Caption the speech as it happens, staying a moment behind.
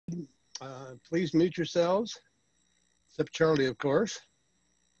Please mute yourselves, except Charlie, of course.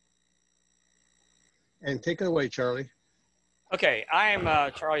 And take it away, Charlie. Okay, I'm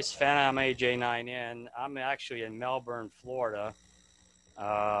Charlie Sven. I'm AJ9N. I'm actually in Melbourne, Florida.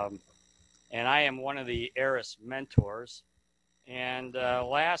 And I am one of the ARISS mentors. And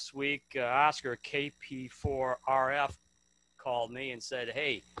last week, Oscar KP4RF called me and said,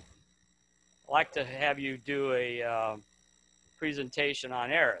 hey, I'd like to have you do a presentation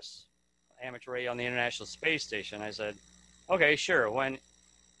on ARISS, amateur radio on the International Space Station. I said, okay, sure. When?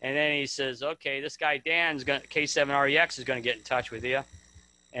 And then he says, okay, this guy Dan's going K7REX is going to get in touch with you.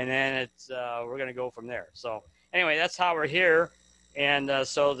 And then it's we're going to go from there. So anyway, that's how we're here. And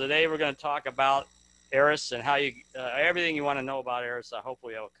so today we're going to talk about ARISS and how you, everything you want to know about ARISS,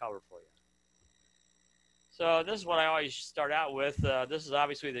 hopefully I will cover for you. So this is what I always start out with. This is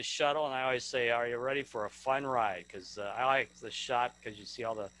obviously the shuttle, and I always say, are you ready for a fun ride? Because I like the shot because you see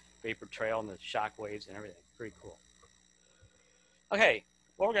all the vapor trail and the shock waves and everything. Pretty cool. Okay,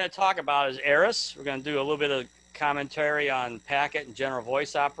 what we're going to talk about is ARISS. We're going to do a little bit of commentary on packet and general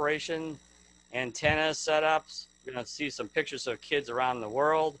voice operation, antenna setups. We're going to see some pictures of kids around the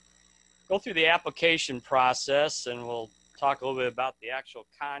world. Go through the application process, and we'll talk a little bit about the actual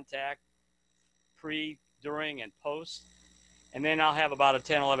contact, pre, during, and post. And then I'll have about a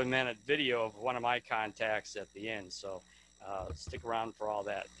 10, 11-minute video of one of my contacts at the end. So stick around for all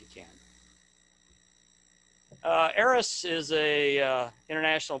that if you can. ARISS is a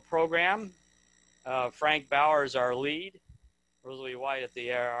international program. Frank Bauer is our lead. Rosalie White at the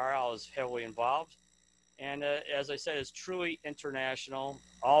ARRL is heavily involved. And as I said, it's truly international,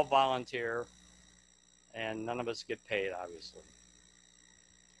 all volunteer, and none of us get paid, obviously.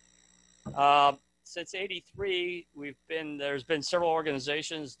 Since '83, there's been several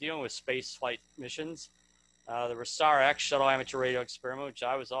organizations dealing with space flight missions. There was SAR-X, Shuttle Amateur Radio Experiment, which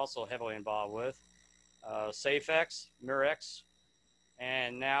I was also heavily involved with. SafeX, MirX,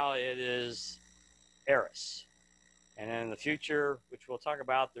 and now it is ARISS. And in the future, which we'll talk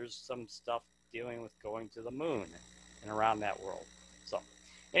about, there's some stuff dealing with going to the moon and around that world. So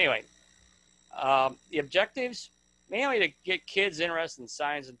anyway, the objectives, mainly to get kids interested in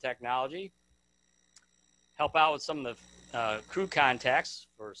science and technology, help out with some of the crew contacts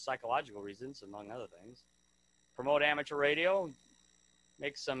for psychological reasons, among other things, promote amateur radio,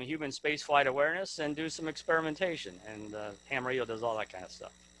 make some human spaceflight awareness, and do some experimentation. And ham radio does all that kind of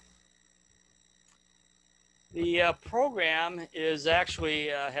stuff. The program is actually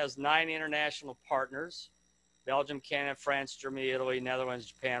has 9 international partners: Belgium, Canada, France, Germany, Italy, Netherlands,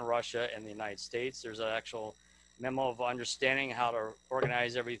 Japan, Russia, and the United States. There's an actual memo of understanding how to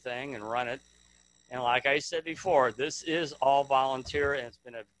organize everything and run it. And like I said before, this is all volunteer, and it's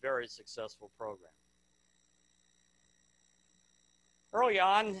been a very successful program. Early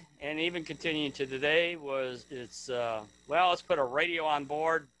on, and even continuing to today, well, let's put a radio on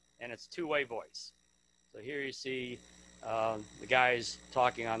board, and it's two-way voice. So here you see the guys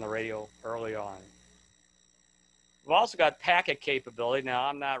talking on the radio early on. We've also got packet capability. Now,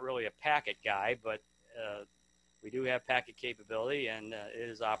 I'm not really a packet guy, but we do have packet capability, and it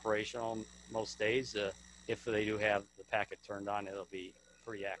is operational most days. If they do have the packet turned on, it'll be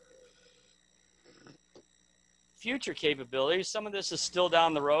pretty active. Future capabilities, some of this is still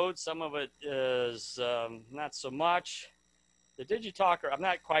down the road. Some of it is not so much. The Digitalker, I'm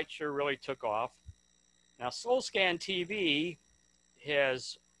not quite sure, really took off. Now, SoulScan TV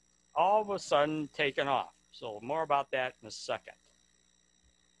has all of a sudden taken off. So more about that in a second.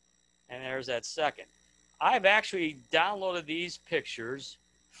 And there's that second. I've actually downloaded these pictures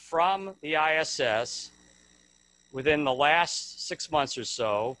from the ISS within the last 6 months or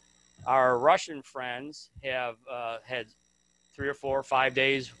so. Our Russian friends have had 3 or 4 or 5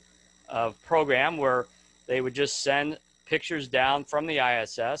 days of program where they would just send pictures down from the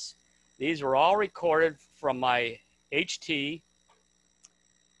ISS. These were all recorded from my HT,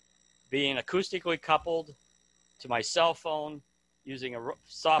 being acoustically coupled to my cell phone using a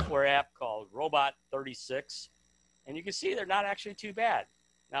software app called Robot 36. And you can see they're not actually too bad.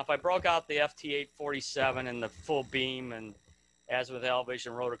 Now, if I broke out the FT847 and the full beam, and as with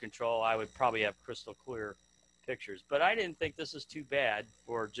elevation rotor control, I would probably have crystal clear pictures. But I didn't think this was too bad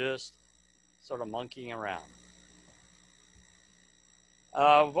for just sort of monkeying around.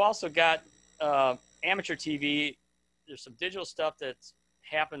 We've also got amateur TV. There's some digital stuff that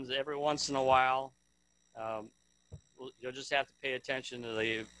happens every once in a while. You'll just have to pay attention to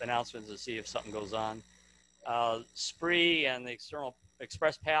the announcements to see if something goes on. Spree and the external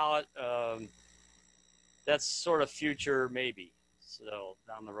express palette, that's sort of future maybe, so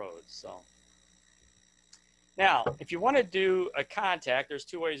down the road. So Now, if you want to do a contact, there's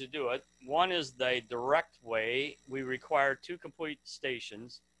two ways to do it. One is the direct way. We require 2 complete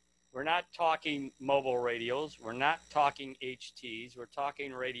stations. We're not talking mobile radios. We're not talking HTs. We're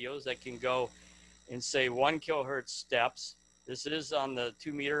talking radios that can go in, say, 1 kilohertz steps. This is on the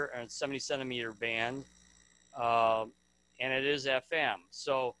 2 meter and 70 centimeter band, and it is FM.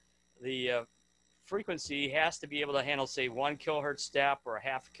 So the frequency has to be able to handle, say, 1 kilohertz step or a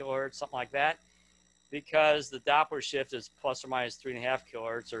half kilohertz, something like that, because the Doppler shift is plus or minus 3.5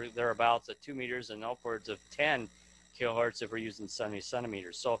 kilohertz or thereabouts at 2 meters and upwards of 10 kilohertz if we're using 70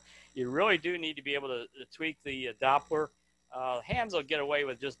 centimeters. So you really do need to be able to tweak the Doppler. Hams will get away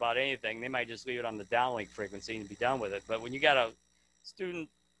with just about anything. They might just leave it on the downlink frequency and be done with it. But when you got a student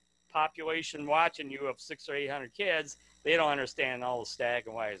population watching you of 600 or 800 kids, they don't understand all the static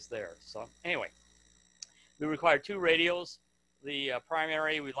and why it's there. So anyway, we require 2 radios. The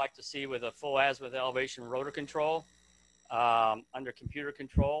primary we'd like to see with a full azimuth elevation rotor control under computer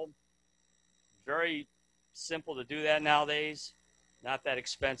control. Very simple to do that nowadays, not that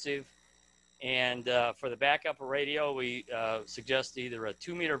expensive. And for the backup radio, we suggest either a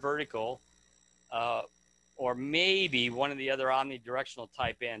 2 meter vertical or maybe one of the other omnidirectional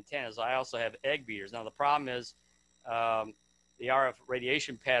type antennas. I also have egg beaters. Now the problem is the RF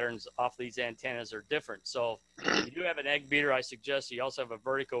radiation patterns off these antennas are different. So if you do have an egg beater, I suggest you also have a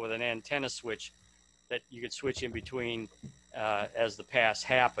vertical with an antenna switch that you could switch in between as the pass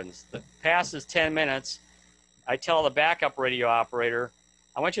happens. The pass is 10 minutes. I tell the backup radio operator,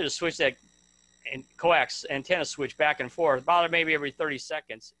 I want you to switch that coax antenna switch back and forth about maybe every 30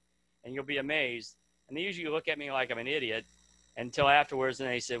 seconds, and you'll be amazed. And they usually look at me like I'm an idiot until afterwards, and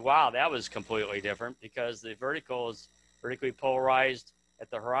they say, wow, that was completely different, because the vertical is vertically polarized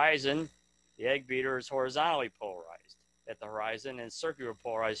at the horizon. The egg beater is horizontally polarized at the horizon and circular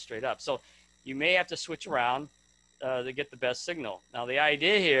polarized straight up. So you may have to switch around to get the best signal. Now the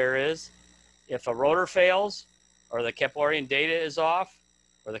idea here is if a rotor fails or the Keplerian data is off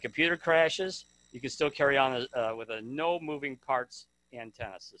or the computer crashes, you can still carry on with a no moving parts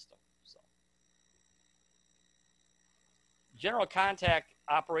antenna system. So general contact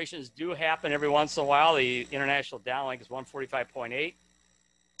operations do happen every once in a while. The international downlink is 145.8.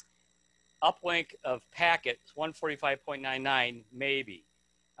 Uplink of packet is 145.99, maybe.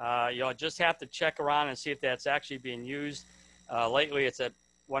 You'll just have to check around and see if that's actually being used. Lately, it's at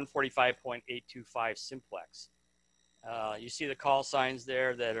 145.825 simplex. You see the call signs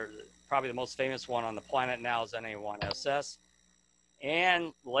there that are probably the most famous one on the planet now is NA1SS.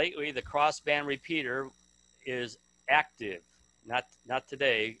 And lately, the crossband repeater is active. Not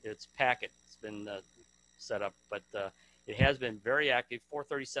today, it's packet. It's been set up, but it has been very active,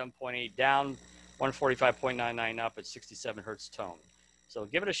 437.8 down, 145.99 up at 67 hertz tone. So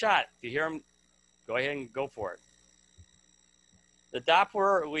give it a shot. If you hear them, go ahead and go for it. The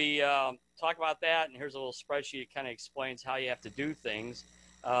Doppler, we talk about that, and here's a little spreadsheet that kind of explains how you have to do things.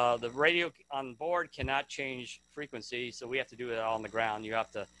 The radio on board cannot change frequency, so we have to do it all on the ground. You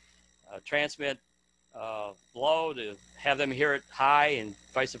have to transmit low to have them hear it high and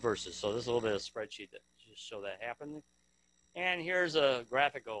vice versa. So there's a little bit of spreadsheet that just show that happening. And here's a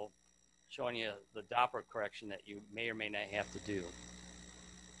graphical showing you the Doppler correction that you may or may not have to do.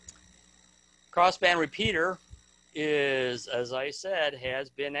 Crossband repeater is, as I said, has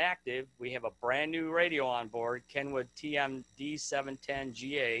been active. We have a brand new radio on board, Kenwood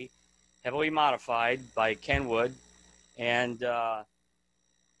TMD710GA, heavily modified by Kenwood. And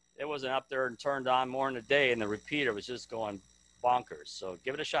it wasn't up there and turned on more in a day, and the repeater was just going bonkers. So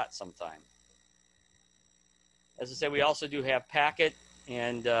give it a shot sometime. As I said, we also do have packet,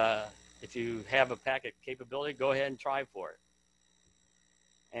 and if you have a packet capability, go ahead and try for it.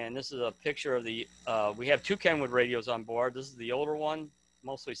 And this is a picture of the, we have 2 Kenwood radios on board. This is the older one,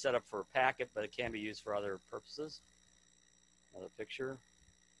 mostly set up for packet, but it can be used for other purposes. Another picture.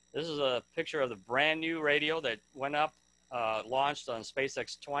 This is a picture of the brand new radio that went up, launched on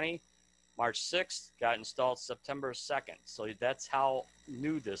SpaceX 20, March 6th, got installed September 2nd. So that's how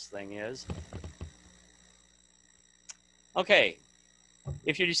new this thing is. Okay,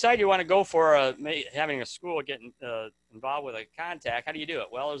 if you decide you want to go for having a school get involved with a contact, how do you do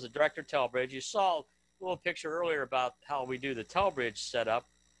it? Well, there's a director telebridge. You saw a little picture earlier about how we do the telebridge setup.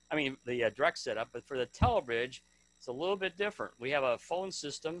 I mean, the direct setup, but for the telebridge, it's a little bit different. We have a phone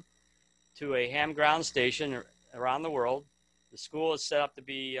system to a ham ground station around the world. The school is set up to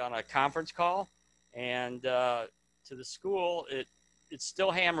be on a conference call, and to the school, it's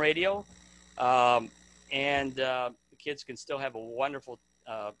still ham radio, and the kids can still have a wonderful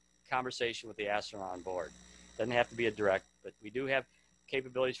conversation with the astronaut on board. Doesn't have to be a direct, but we do have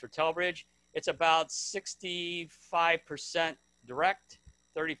capabilities for telebridge. it's about 65% direct,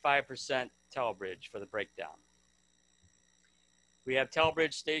 35% telebridge for the breakdown. We have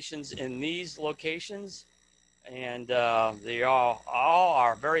telebridge stations in these locations, and they all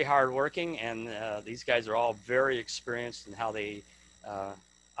are very hardworking, and these guys are all very experienced in how they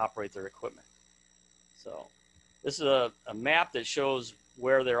operate their equipment. So this is a map that shows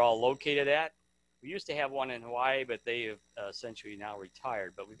where they're all located at. We used to have one in Hawaii, but they have essentially now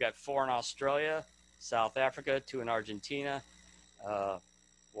retired. But we've got 4 in Australia, South Africa, 2 in Argentina,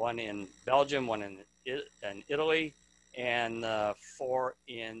 1 in Belgium, 1 in Italy, and 4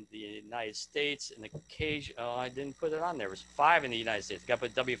 in the United States. And occasion, I didn't put it on there. It was 5 in the United States. Got to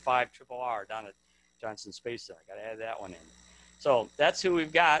put W5RRR down at Johnson Space Center. Got to add that one in. So that's who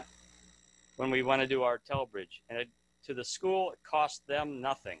we've got when we want to do our telebridge. And to the school, it costs them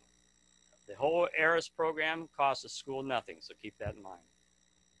nothing. The whole ARISS program costs the school nothing, so keep that in mind.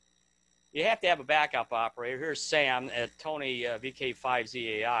 You have to have a backup operator. Here's Sam at Tony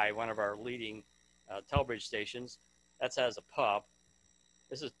VK5ZAI, one of our leading telebridge stations. That has a pub.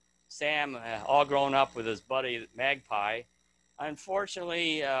 This is Sam all grown up with his buddy Magpie.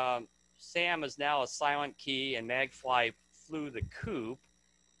 Unfortunately, Sam is now a silent key and Magpie flew the coop.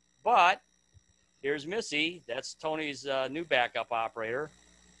 But here's Missy. That's Tony's new backup operator.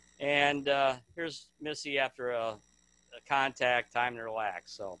 And here's Missy after a contact, time to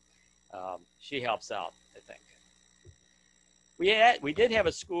relax. So she helps out, I think. We did have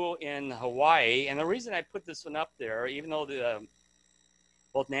a school in Hawaii, and the reason I put this one up there, even though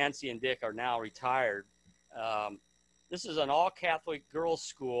both Nancy and Dick are now retired, this is an all-Catholic girls'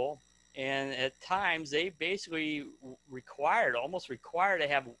 school, and at times they basically almost required to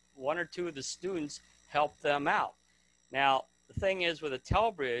have 1 or 2 of the students help them out. Now, the thing is with a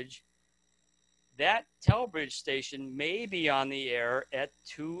telebridge, that telebridge station may be on the air at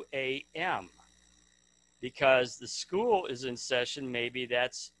 2 a.m. because the school is in session. Maybe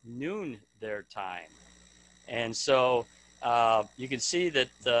that's noon their time. And so you can see that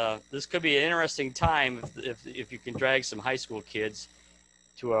this could be an interesting time if you can drag some high school kids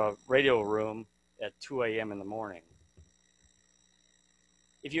to a radio room at 2 a.m. in the morning.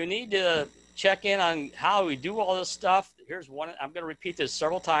 If you need to check in on how we do all this stuff, here's one. I'm going to repeat this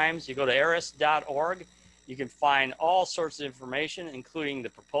several times. You go to ariss.org. You can find all sorts of information, including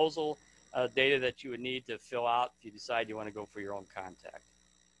the proposal data that you would need to fill out if you decide you want to go for your own contact.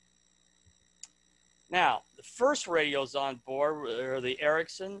 Now, the first radios on board are the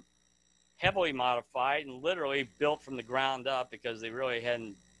Ericsson, heavily modified and literally built from the ground up because they really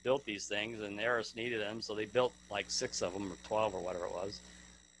hadn't built these things and ARISS needed them, so they built like 6 of them or 12 or whatever it was.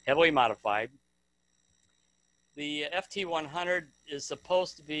 Heavily modified. The FT100 is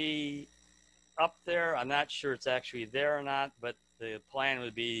supposed to be up there. I'm not sure it's actually there or not, but the plan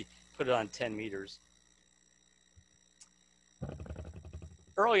would be put it on 10 meters.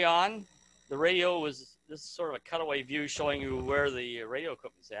 Early on, the radio was, this is sort of a cutaway view showing you where the radio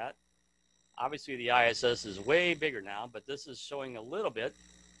equipment's at. Obviously, the ISS is way bigger now, but this is showing a little bit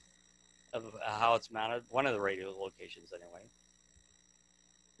of how it's mounted, one of the radio locations anyway.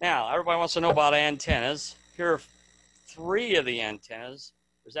 Now, everybody wants to know about antennas. Here are 3 of the antennas.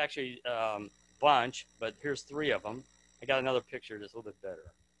 There's actually a bunch, but here's 3 of them. I got another picture that's a little bit better.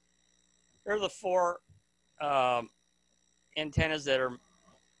 Here are the 4 antennas that are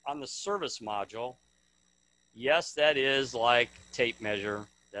on the service module. Yes, that is like tape measure.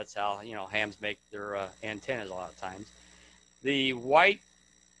 That's how, hams make their antennas a lot of times. The white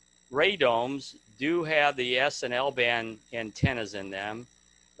radomes do have the S and L band antennas in them.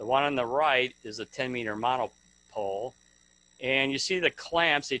 The one on the right is a 10-meter monopole. And you see the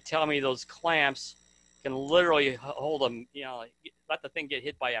clamps. They tell me those clamps can literally hold them, let the thing get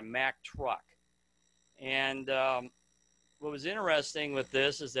hit by a Mack truck. And what was interesting with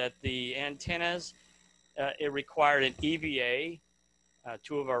this is that the antennas, it required an EVA.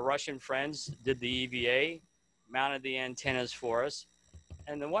 2 of our Russian friends did the EVA, mounted the antennas for us.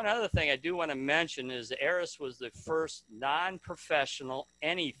 And the one other thing I do want to mention is ARISS was the first non-professional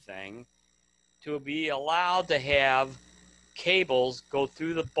anything to be allowed to have cables go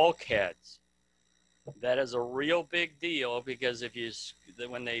through the bulkheads. That is a real big deal because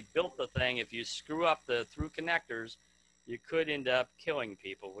when they built the thing, if you screw up the through connectors, you could end up killing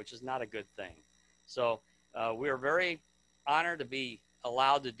people, which is not a good thing. So we are very honored to be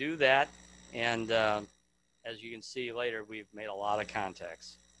allowed to do that. And as you can see later, we've made a lot of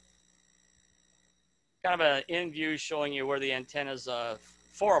contacts. Kind of an in view showing you where the antennas,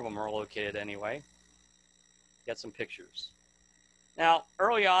 4 of them are located anyway. Got some pictures. Now,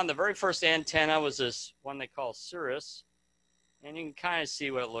 early on, the very first antenna was this one they call ARISS, and you can kind of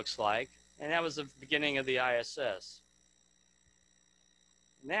see what it looks like. And that was the beginning of the ISS.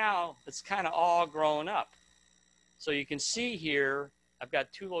 Now it's kind of all grown up. So you can see here, I've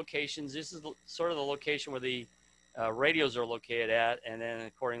got two locations. This is sort of the location where the radios are located at, and then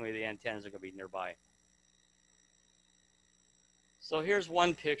accordingly the antennas are going to be nearby. So here's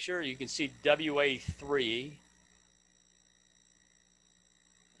one picture. You can see WA3.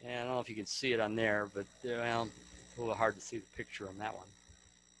 And I don't know if you can see it on there, but well, it's a little hard to see the picture on that one.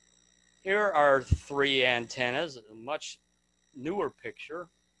 Here are three antennas, a much newer picture.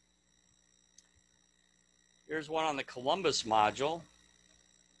 Here's one on the Columbus module.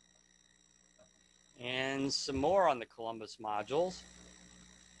 And some more on the Columbus modules.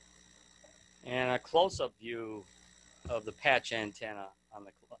 And a close-up view of the patch antenna on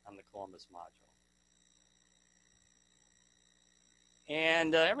the Columbus module.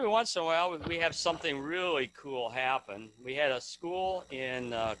 And every once in a while, we have something really cool happen. We had a school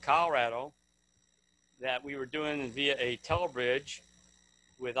in Colorado that we were doing via a telebridge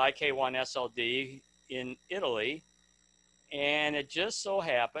with IK1SLD in Italy. And it just so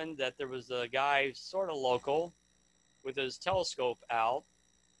happened that there was a guy sort of local with his telescope out,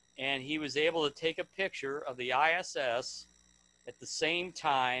 and he was able to take a picture of the ISS at the same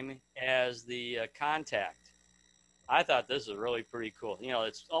time as the contact. I thought this was really pretty cool. You know,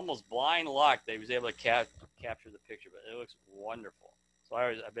 it's almost blind luck that he was able to capture the picture, but it looks wonderful. So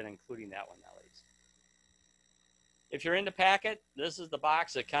I've been including that one now, ladies. If you're in the packet, this is the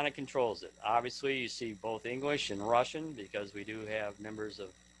box that kind of controls it. Obviously, you see both English and Russian because we do have members of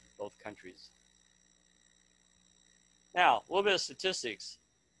both countries. Now, a little bit of statistics.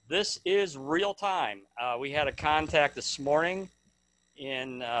 This is real time. We had a contact this morning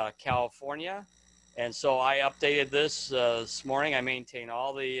in California. And so I updated this morning. I maintain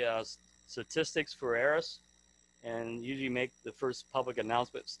all the statistics for ARISS and usually make the first public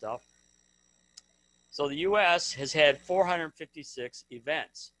announcement stuff. So the U.S. has had 456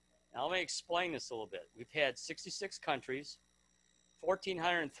 events. Now let me explain this a little bit. We've had 66 countries,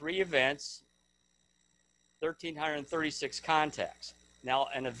 1,403 events, 1,336 contacts. Now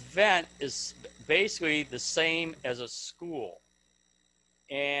an event is basically the same as a school.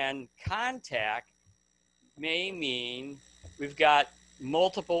 And contact may mean we've got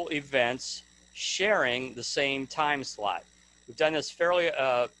multiple events sharing the same time slot. We've done this fairly,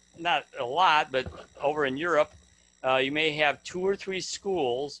 not a lot, but over in Europe, you may have 2 or 3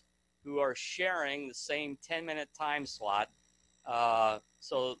 schools who are sharing the same 10-minute time slot.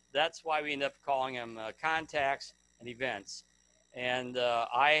 So that's why we end up calling them contacts and events. And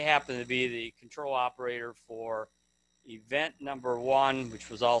I happen to be the control operator for event number 1, which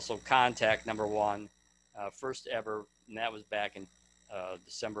was also contact number 1. First ever, and that was back in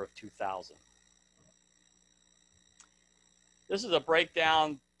December of 2000. This is a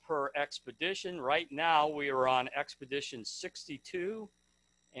breakdown per expedition. Right now, we are on expedition 62,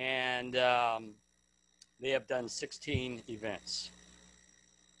 and they have done 16 events.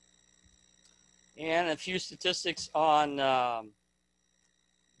 And a few statistics on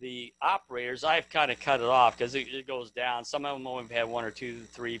the operators. I've kind of cut it off because it goes down. Some of them only have 1 or 2,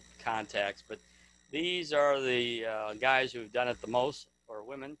 3 contacts, but these are the guys who've done it the most, or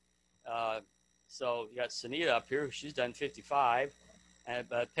women. So you got Sunita up here. She's done 55.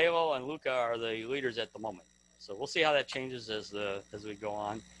 But Pelo and Luca are the leaders at the moment. So we'll see how that changes as we go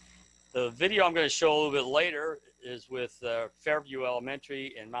on. The video I'm going to show a little bit later is with Fairview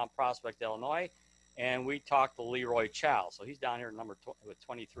Elementary in Mount Prospect, Illinois. And we talked to Leroy Chow. So he's down here with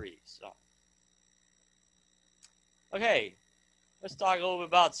 23. So, okay. Let's talk a little bit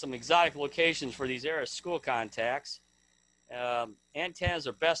about some exotic locations for these ARISS school contacts. Antennas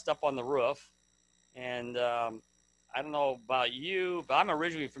are best up on the roof. And I don't know about you, but I'm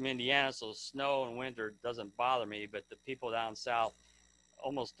originally from Indiana, so snow and winter doesn't bother me. But the people down south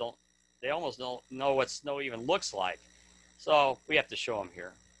almost don't know what snow even looks like. So we have to show them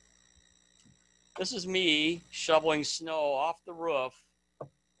here. This is me shoveling snow off the roof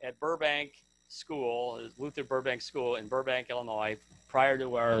at Burbank School, Luther Burbank School in Burbank, Illinois, prior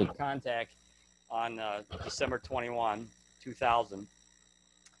to our contact on December 21, 2000.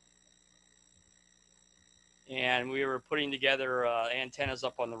 And we were putting together antennas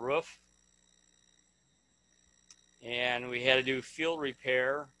up on the roof. And we had to do field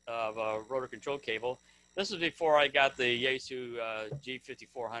repair of a rotor control cable. This was before I got the Yaesu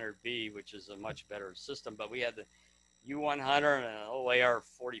G5400B, which is a much better system. But we had the U100 and an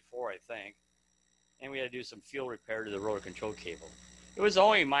OAR44, I think. And we had to do some field repair to the rotor control cable. It was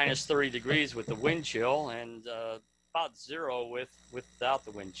only minus 30 degrees with the wind chill and about 0 without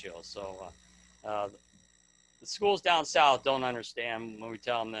the wind chill. So The schools down south don't understand when we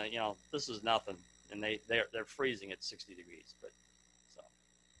tell them that, this is nothing, and they're freezing at 60 degrees. But so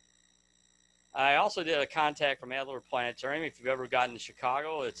I also did a contact from Adler Planetarium. If you've ever gotten to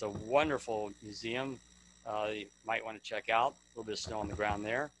Chicago, it's a wonderful museum. You might want to check out. A little bit of snow on the ground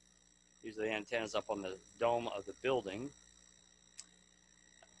there. Usually the antennas up on the dome of the building.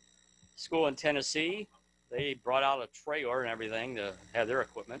 School in Tennessee, they brought out a trailer and everything to have their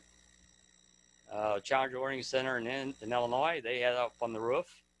equipment. Challenger Learning Center in Illinois, they had up on the roof.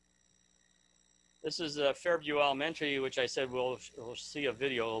 This is Fairview Elementary, which I said we'll see a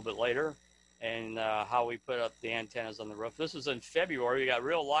video a little bit later, and how we put up the antennas on the roof. This was in February. We got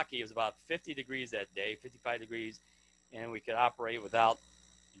real lucky. It was about 50 degrees that day, 55 degrees, and we could operate without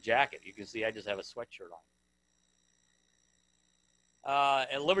a jacket. You can see I just have a sweatshirt on.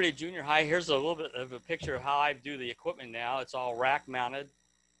 At Liberty Junior High, here's a little bit of a picture of how I do the equipment now. It's all rack mounted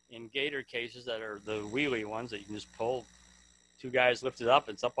in gator cases that are the wheelie ones that you can just pull. Two guys lift it up,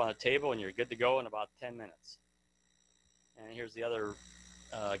 it's up on a table, and you're good to go in about 10 minutes. And here's the other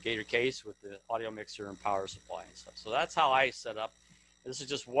gator case with the audio mixer and power supply and stuff. So that's how I set up. This is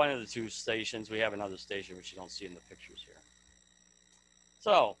just one of the two stations. We have another station which you don't see in the pictures here.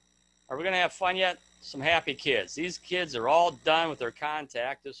 So, are we going to have fun yet? Some happy kids. These kids are all done with their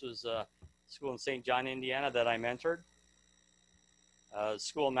contact. This was a school in St. John, Indiana that I mentored.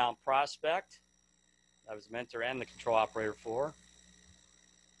 School in Mount Prospect. I was mentor and the control operator for.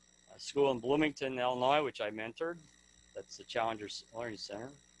 A school in Bloomington, Illinois, which I mentored. That's the Challenger Learning Center.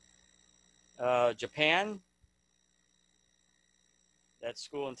 Japan. That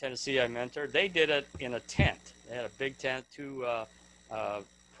school in Tennessee I mentored. They did it in a tent. They had a big tent, two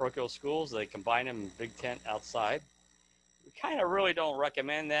parochial schools. They combined them in a big tent outside. We kind of really don't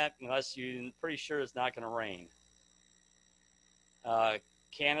recommend that unless you're pretty sure it's not going to rain.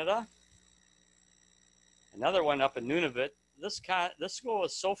 Canada. Another one up in Nunavut. This school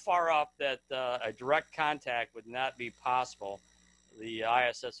is so far up that a direct contact would not be possible. The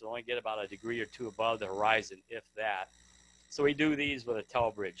ISS would only get about a degree or two above the horizon, if that. So we do these with a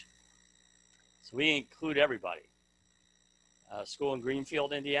telebridge. So we include everybody. School in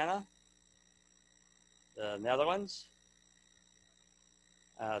Greenfield, Indiana. The Netherlands.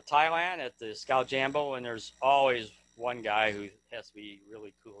 Thailand at the Scout Jambo, and there's always one guy who has to be a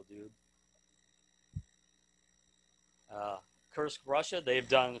really cool dude. Kursk, Russia, they've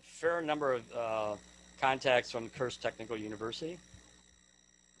done a fair number of contacts from Kursk Technical University.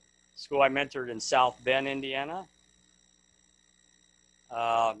 School I mentored in South Bend, Indiana.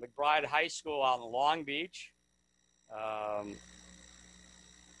 McBride High School out in Long Beach.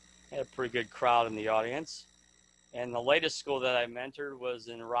 Had a pretty good crowd in the audience. And the latest school that I mentored was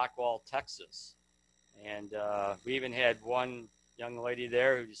in Rockwall, Texas. And we even had one young lady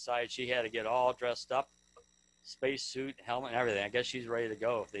there who decided she had to get all dressed up, spacesuit, helmet, and everything. I guess she's ready to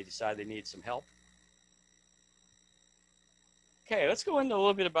go if they decide they need some help. Okay, let's go into a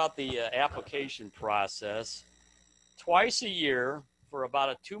little bit about the application process. Twice a year, for about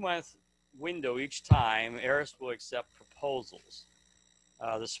a 2-month window each time, ARISS will accept proposals.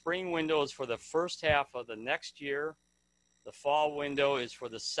 The spring window is for the first half of the next year. The fall window is for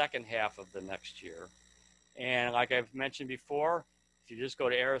the second half of the next year. And like I've mentioned before, if you just go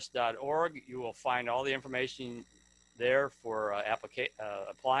to ariss.org, you will find all the information there for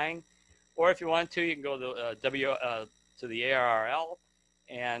applying. Or if you want to, you can go to the ARRL,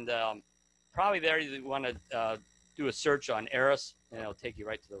 and probably there you want to do a search on ARISS, and it'll take you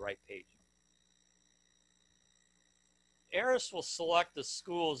right to the right page. ARISS will select the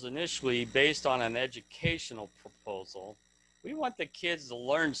schools initially based on an educational proposal. We want the kids to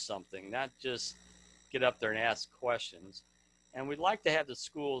learn something, not just get up there and ask questions. And we'd like to have the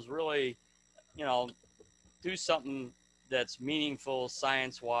schools really, do something that's meaningful,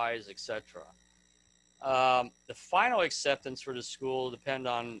 science-wise, etc. The final acceptance for the school will depend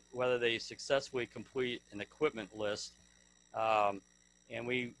on whether they successfully complete an equipment list. And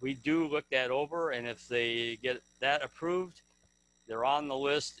we do look that over, and if they get that approved, they're on the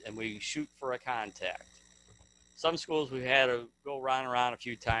list, and we shoot for a contact. Some schools we had to go around a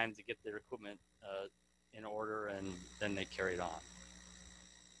few times to get their equipment in order, and then they carried on.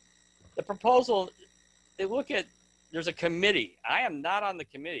 The proposal, there's a committee. I am not on the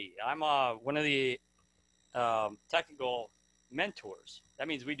committee. I'm one of the technical mentors. That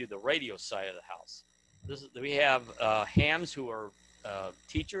means we do the radio side of the house. We have hams who are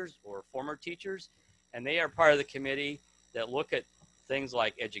teachers or former teachers, and they are part of the committee that look at things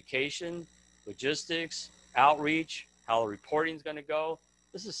like education, logistics, outreach, how the reporting is going to go.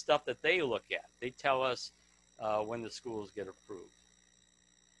 This is stuff that they look at. They tell us when the schools get approved.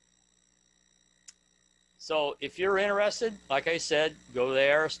 So if you're interested, like I said, go to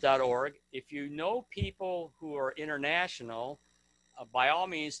ARISS.org. If you know people who are international, by all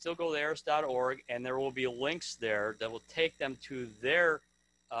means, still go to ARISS.org, and there will be links there that will take them to their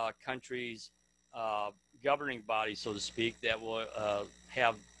country's uh, governing body, so to speak, that will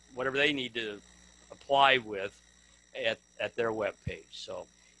have whatever they need to apply with at their web page. So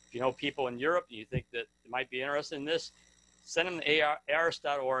if you know people in Europe and you think that might be interested in this, send them to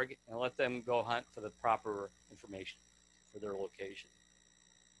ARISS.org and let them go hunt for the proper information for their location.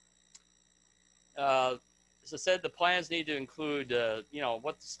 As I said, the plans need to include,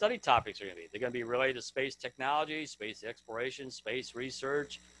 what the study topics are going to be. They're going to be related to space technology, space exploration, space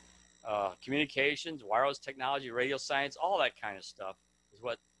research, communications, wireless technology, radio science, all that kind of stuff is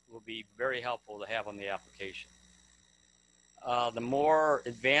what will be very helpful to have on the application. The more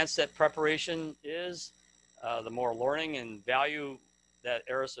advanced that preparation is, the more learning and value that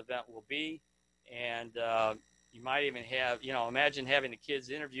ARISS event will be. And you might even have, imagine having the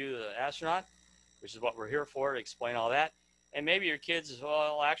kids interview the astronaut, which is what we're here for, to explain all that. And maybe your kids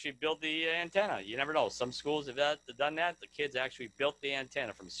will actually build the antenna. You never know. Some schools have done that. The kids actually built the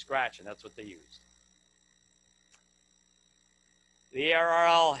antenna from scratch, and that's what they used. The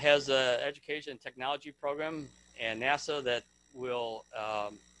ARRL has an education and technology program, and NASA that will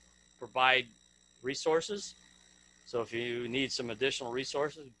provide resources. So if you need some additional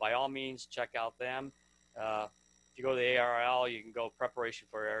resources, by all means, check out them. If you go to the ARRL, you can go preparation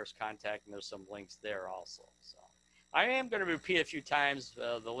for ARISS contact, and there's some links there also. So I am going to repeat a few times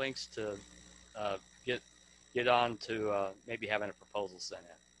the links to get on to maybe having a proposal sent in.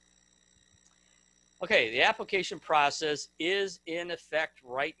 Okay, the application process is in effect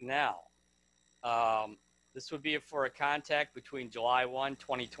right now. This would be for a contact between July 1,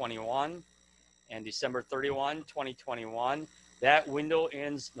 2021 and December 31, 2021. That window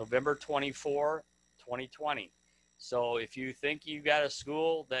ends November 24, 2020. So if you think you got a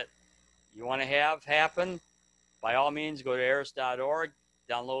school that you want to have happen, by all means, go to ARISS.org,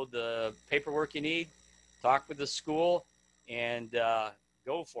 download the paperwork you need, talk with the school, and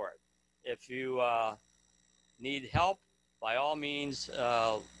go for it. If you need help, by all means,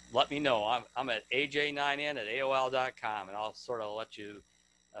 let me know. I'm at aj9n@aol.com, and I'll sort of let you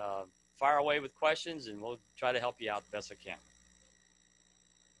fire away with questions, and we'll try to help you out the best I can.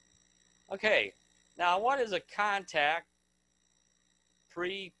 Okay, now what is a contact,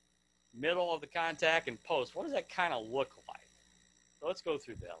 pre, middle of the contact, and post? What does that kind of look like? So let's go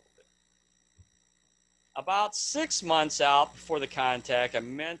through that a little bit. About 6 months out before the contact, a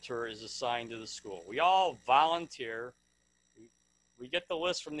mentor is assigned to the school. We all volunteer. We get the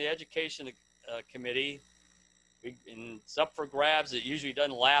list from the education committee. And it's up for grabs. It usually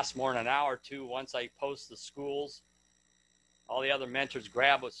doesn't last more than an hour or two once I post the schools. All the other mentors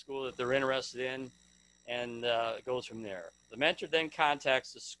grab a school that they're interested in, and it goes from there. The mentor then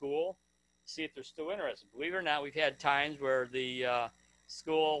contacts the school, see if they're still interested. Believe it or not, we've had times where the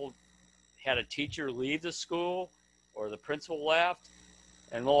school had a teacher leave the school, or the principal left,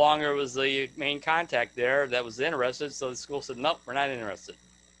 and no longer was the main contact there that was interested, so the school said, nope, we're not interested.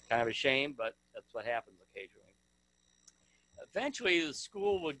 Kind of a shame, but that's what happens occasionally. Eventually, the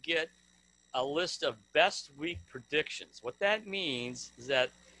school would get a list of best week predictions. What that means is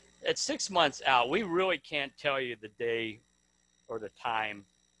that at 6 months out, we really can't tell you the day or the time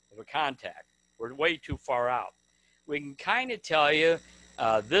of a contact. We're way too far out. We can kind of tell you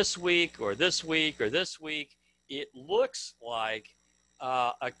this week or this week or this week, it looks like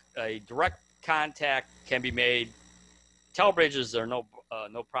a direct contact can be made. Telebridges are no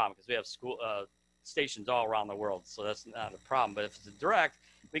problem because we have school stations all around the world, so that's not a problem. But if it's a direct,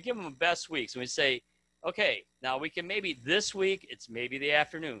 we give them the best weeks, and we say, okay, now we can maybe this week, it's maybe the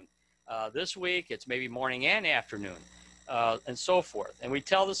afternoon. This week, it's maybe morning and afternoon, and so forth. And we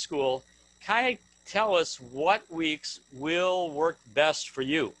tell the school, kind of tell us what weeks will work best for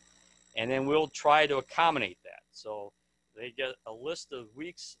you, and then we'll try to accommodate that. So they get a list of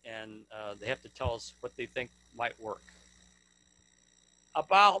weeks, and they have to tell us what they think might work.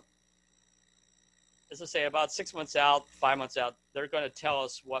 As I say, about 6 months out, 5 months out, they're going to tell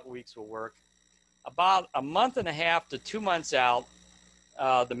us what weeks will work. About a month and a half to 2 months out,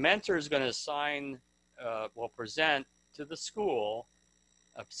 the mentor is going to present to the school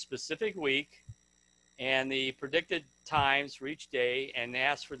a specific week and the predicted times for each day, and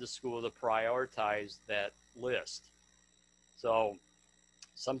ask for the school to prioritize that list. So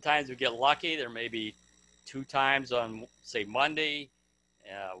sometimes we get lucky. There may be 2 times on, say, Monday,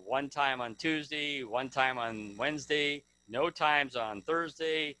 1 time on Tuesday, 1 time on Wednesday, no times on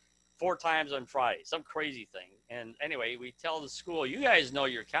Thursday, 4 times on Friday, some crazy thing. And anyway, we tell the school, you guys know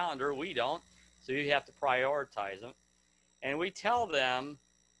your calendar, we don't. So you have to prioritize them. And we tell them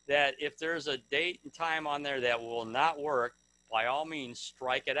that if there's a date and time on there that will not work, by all means,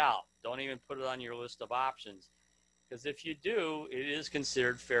 strike it out. Don't even put it on your list of options. Because if you do, it is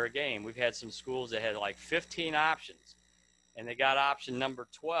considered fair game. We've had some schools that had like 15 options, and they got option number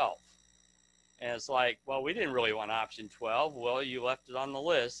 12. And it's like, well, we didn't really want option 12. Well, you left it on the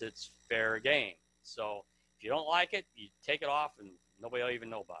list. It's fair game. So if you don't like it, you take it off, and nobody will even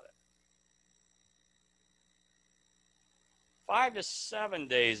know about it. 5 to 7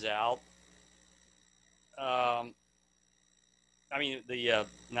 days out. Not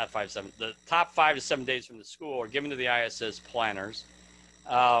 5 to 7. The top 5 to 7 days from the school are given to the ISS planners.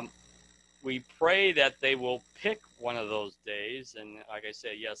 We pray that they will pick one of those days. And like I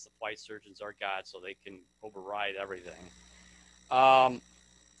said, yes, the flight surgeons are God, so they can override everything.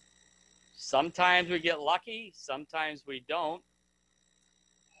 Sometimes we get lucky. Sometimes we don't.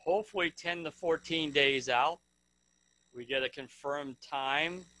 Hopefully 10 to 14 days out, we get a confirmed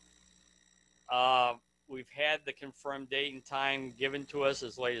time. We've had the confirmed date and time given to us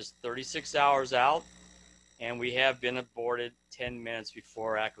as late as 36 hours out, and we have been aborted 10 minutes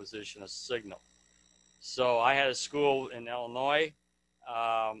before acquisition of signal. So I had a school in Illinois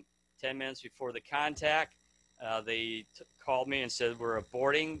 10 minutes before the contact. They called me and said, we're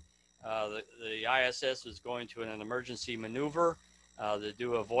aborting. The ISS is going to an emergency maneuver to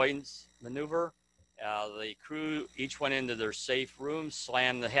do avoidance maneuver. The crew each went into their safe room,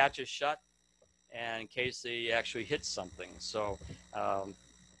 slammed the hatches shut, and in case they actually hit something. So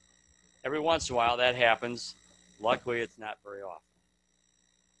every once in a while that happens. Luckily, it's not very often.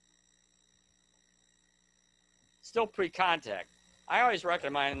 Still pre-contact. I always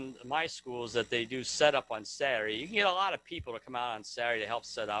recommend my schools that they do setup on Saturday. You can get a lot of people to come out on Saturday to help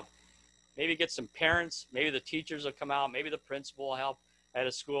set up. Maybe get some parents. Maybe the teachers will come out. Maybe the principal will help. At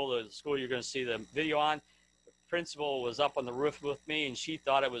a school, the school you're going to see the video on, the principal was up on the roof with me, and she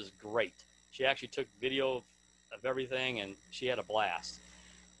thought it was great. She actually took video of everything, and she had a blast.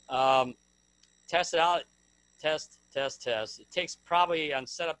 Test it out. Test. It takes probably on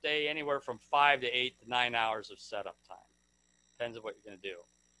setup day anywhere from 5 to 8 to 9 hours of setup time. Depends on what you're going to do.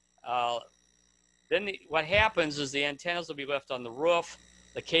 Then what happens is the antennas will be left on the roof.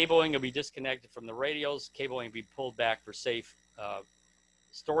 The cabling will be disconnected from the radios. Cabling will be pulled back for safe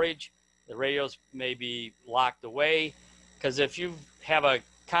storage. The radios may be locked away, because if you have a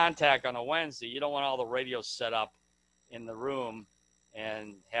contact on a Wednesday, you don't want all the radios set up in the room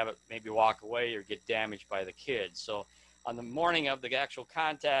and have it maybe walk away or get damaged by the kids. So on the morning of the actual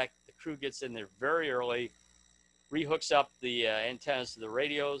contact, the crew gets in there very early, rehooks up the antennas to the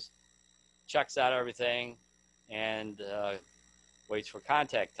radios, checks out everything, and waits for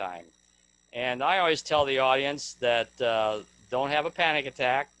contact time. And I always tell the audience that don't have a panic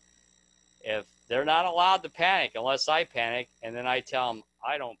attack. If they're not allowed to panic unless I panic, and then I tell them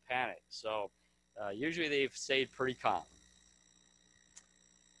I don't panic. So usually they've stayed pretty calm.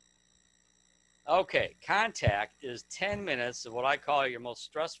 Okay, contact is 10 minutes of what I call your most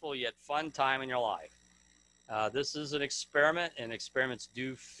stressful yet fun time in your life. This is an experiment, and experiments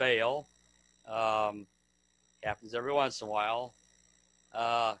do fail. Happens every once in a while.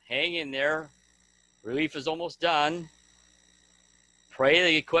 Hang in there. Relief is almost done. Pray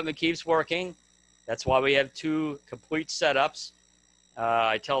the equipment keeps working. That's why we have 2 complete setups.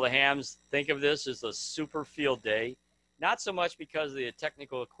 I tell the hams, think of this as a super field day. Not so much because of the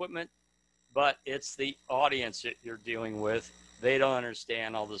technical equipment, but it's the audience that you're dealing with. They don't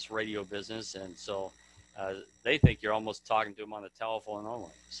understand all this radio business, and so they think you're almost talking to them on the telephone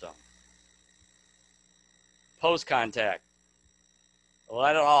only. So, post-contact,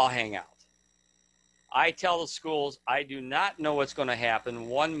 let it all hang out. I tell the schools I do not know what's going to happen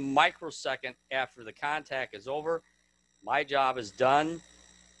 1 microsecond after the contact is over. My job is done.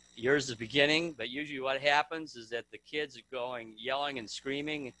 Yours is beginning, but usually what happens is that the kids are going yelling and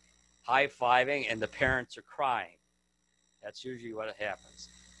screaming, high-fiving, and the parents are crying. That's usually what happens.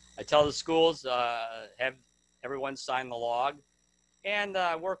 I tell the schools, have everyone sign the log, and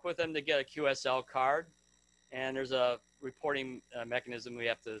work with them to get a QSL card. And there's a reporting mechanism we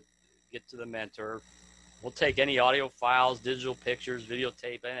have to get to the mentor. We'll take any audio files, digital pictures,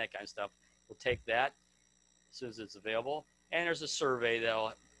 videotape, any that kind of stuff. We'll take that as soon as it's available. And there's a survey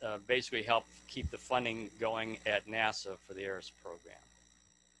that'll basically help keep the funding going at NASA for the ARISS program.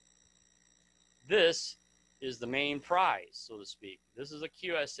 This is the main prize, so to speak. This is a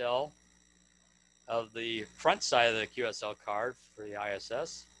QSL of the front side of the QSL card for the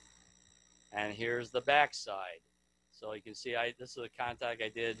ISS. And here's the back side. So you can see this is a contact I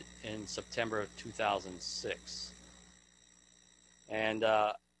did in September of 2006. And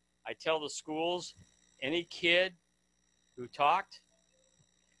I tell the schools, any kid who talked,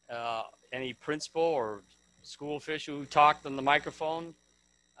 any principal or school official who talked on the microphone,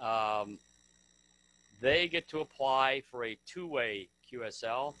 um, they get to apply for a two-way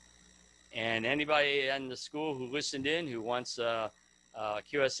QSL. And anybody in the school who listened in who wants a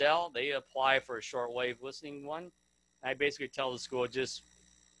QSL, they apply for a shortwave listening one. I basically tell the school, just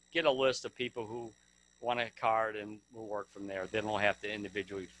get a list of people who want a card and we'll work from there. They don't have to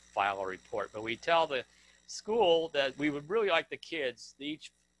individually file a report. But we tell the school that we would really like the kids,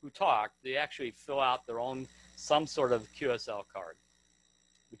 each who talk, they actually fill out their own, some sort of QSL card,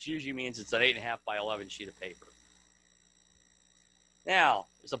 which usually means it's an 8.5 by 11 sheet of paper. Now,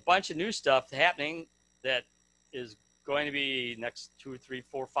 there's a bunch of new stuff happening that is going to be next 2, 3,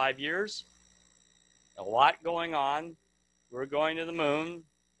 4, 5 years. A lot going on. We're going to the moon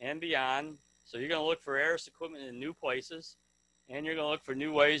and beyond. So you're going to look for ARISS equipment in new places, and you're going to look for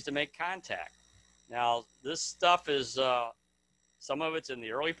new ways to make contact. Now, this stuff is, some of it's in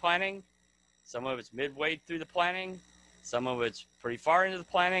the early planning, some of it's midway through the planning, some of it's pretty far into the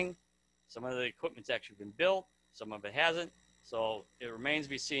planning, some of the equipment's actually been built, some of it hasn't. So it remains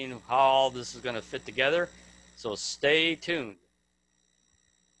to be seen how all this is going to fit together. So stay tuned.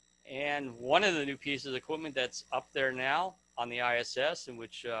 And one of the new pieces of equipment that's up there now on the ISS, and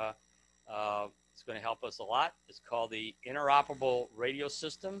which is going to help us a lot, is called the Interoperable Radio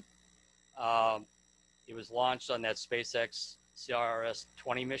System. It was launched on that SpaceX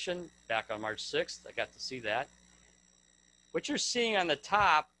CRS-20 mission back on March 6th. I got to see that. What you're seeing on the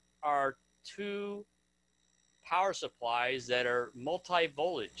top are two power supplies that are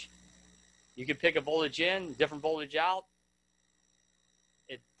multi-voltage. You can pick a voltage in, different voltage out.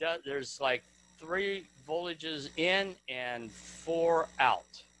 There's like 3 voltages in and 4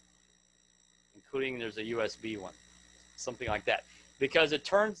 out, including there's a USB one, something like that. Because it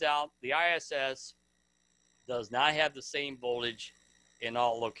turns out the ISS does not have the same voltage in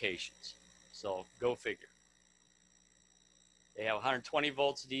all locations. So go figure. They have 120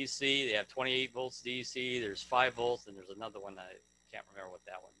 volts DC, they have 28 volts DC, there's 5 volts, and there's another one that I can't remember what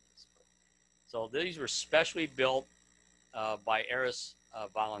that one is. So these were specially built by ARISS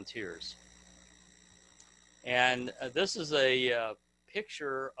volunteers. And this is a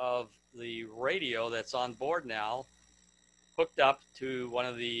picture of the radio that's on board now, hooked up to one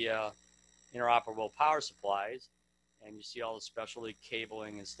of the interoperable power supplies, and you see all the specialty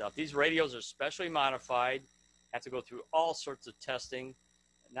cabling and stuff. These radios are specially modified, have to go through all sorts of testing,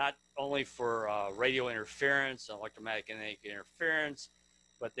 not only for radio interference, electromagnetic interference,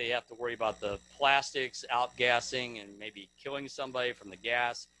 but they have to worry about the plastics outgassing and maybe killing somebody from the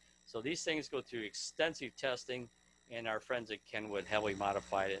gas. So these things go through extensive testing, and our friends at Kenwood heavily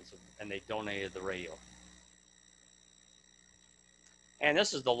modified it, and they donated the radio. And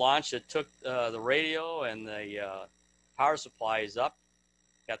this is the launch that took the radio and the power supplies up.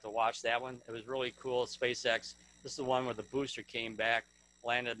 Got to watch that one. It was really cool. SpaceX. This is the one where the booster came back,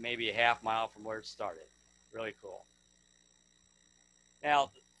 landed maybe a half mile from where it started. Really cool.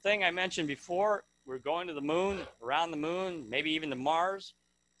 Now, the thing I mentioned before, we're going to the moon, around the moon, maybe even to Mars.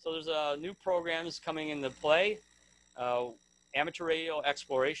 So there's new programs coming into play. Amateur radio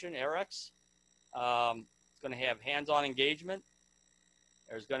exploration, ARISS. It's going to have hands-on engagement.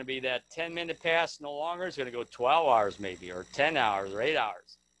 There's going to be that 10-minute pass no longer. It's going to go 12 hours maybe, or 10 hours, or 8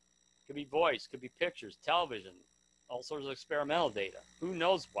 hours. Could be voice, could be pictures, television, all sorts of experimental data. Who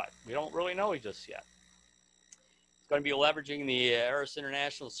knows what? We don't really know just yet. It's going to be leveraging the ARISS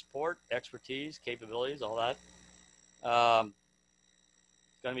International support, expertise, capabilities, all that.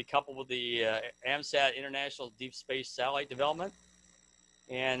 It's going to be coupled with the AMSAT International Deep Space Satellite Development.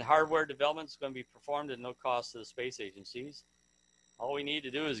 And hardware development is going to be performed at no cost to the space agencies. All we need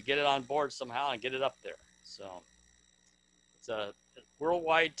to do is get it on board somehow and get it up there. So it's a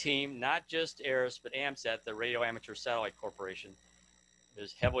worldwide team, not just ARISS, but AMSAT, the Radio Amateur Satellite Corporation,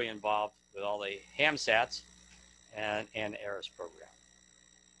 is heavily involved with all the HAMSATs and ARISS program.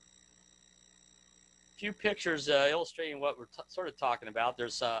 A few pictures illustrating what we're sort of talking about.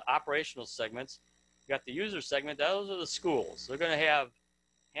 There's operational segments. We've got the user segment. Those are the schools. They're going to have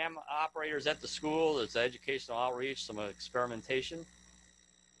ham operators at the school. There's educational outreach, some experimentation.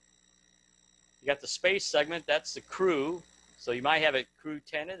 You got the space segment. That's the crew. So you might have a crew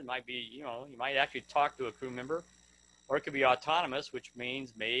tenant. It might be, you might actually talk to a crew member. Or it could be autonomous, which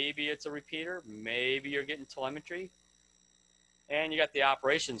means maybe it's a repeater. Maybe you're getting telemetry. And you got the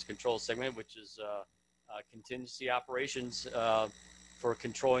operations control segment, which is contingency operations for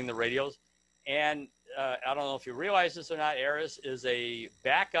controlling the radios. And I don't know if you realize this or not, ARISS is a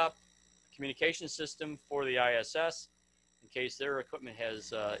backup communication system for the ISS in case their equipment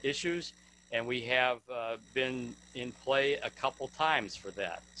has issues, and we have been in play a couple times for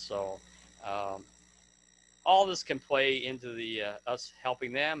that. So all this can play into the us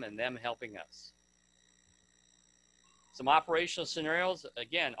helping them and them helping us. Some operational scenarios.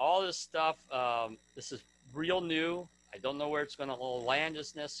 Again, all this stuff, this is real new. I don't know where it's going to land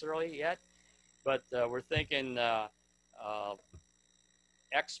just necessarily yet, but we're thinking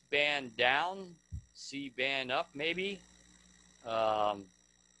X band down, C band up maybe.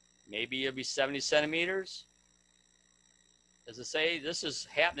 Maybe it'll be 70 centimeters. As I say, this is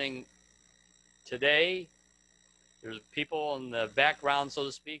happening today. There's people in the background, so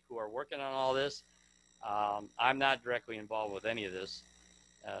to speak, who are working on all this. I'm not directly involved with any of this.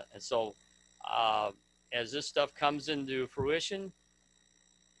 And so as this stuff comes into fruition,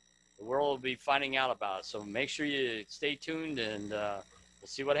 the world will be finding out about it. So make sure you stay tuned, and we'll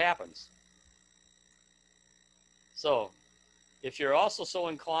see what happens. So if you're also so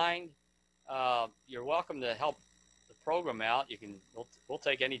inclined, you're welcome to help the program out. We'll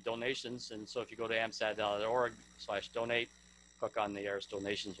take any donations. And so if you go to amsat.org/donate, click on the ARISS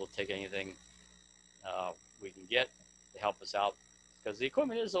donations, we'll take anything we can get to help us out, because the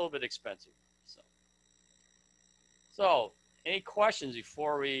equipment is a little bit expensive. So any questions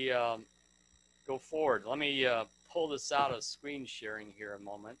before we go forward? Let me pull this out of screen sharing here a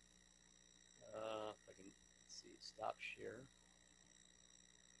moment. If I can see, stop share.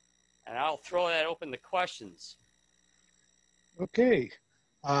 And I'll throw that open to questions. Okay.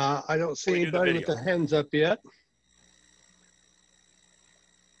 I don't see anybody with their hands up yet.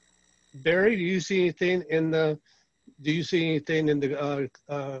 Barry, do you see anything in the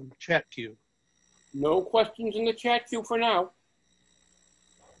chat queue? No questions in the chat queue for now.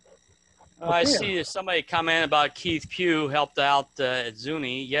 Okay. I see somebody comment about Keith Pugh helped out at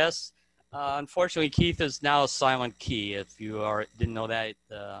Zuni. Yes, unfortunately, Keith is now a silent key. If you didn't know that,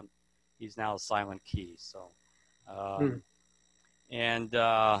 he's now a silent key. So, and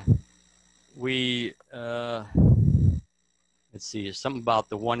we let's see, something about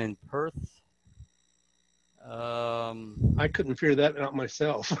the one in Perth. I couldn't figure that out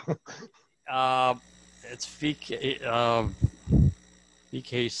myself. It's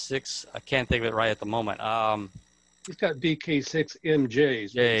VK6. I can't think of it right at the moment. He's got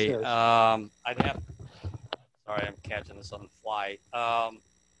VK6MJs. I'd have. Sorry, I'm catching this on the fly. I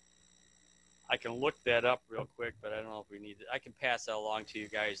can look that up real quick, but I don't know if we need it. I can pass that along to you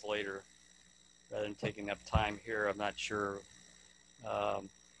guys later, rather than taking up time here. I'm not sure.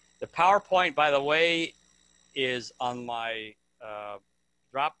 The PowerPoint, by the way, is on my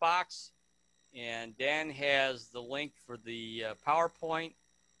Dropbox, and Dan has the link for the PowerPoint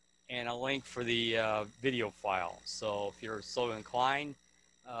and a link for the video file. So if you're so inclined,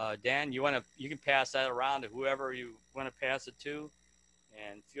 Dan, you can pass that around to whoever you want to pass it to,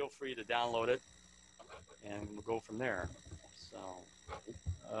 and feel free to download it, and we'll go from there. So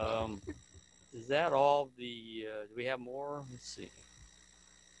is that all the, do we have more? Let's see.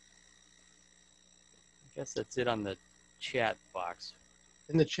 I guess that's it on the chat box.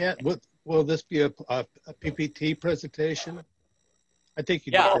 In the chat, will this be a PPT presentation? I think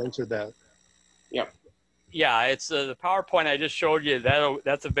you just answered that. Yeah. Yeah, it's the PowerPoint I just showed you.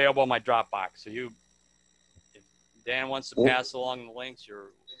 That's available on my Dropbox. So if Dan wants to pass along the links,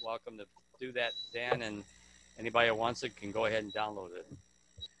 you're welcome to do that, Dan. And anybody who wants it can go ahead and download it. And,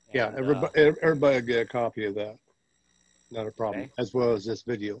 everybody will get a copy of that. Not a problem. Okay. As well as this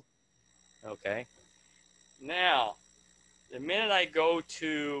video. Okay. Now, the minute I go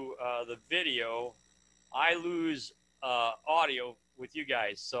to the video, I lose audio with you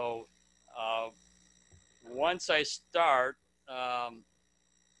guys. So once I start,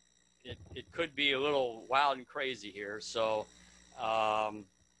 it could be a little wild and crazy here. So I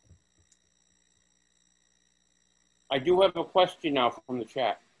do have a question now from the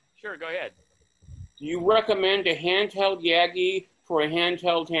chat. Sure, go ahead. Do you recommend a handheld Yagi for a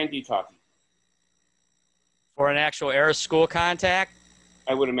handheld handy-talkie? For an actual ARISS school contact?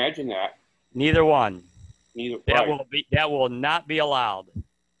 I would imagine that. Neither one. Neither. That will not be allowed.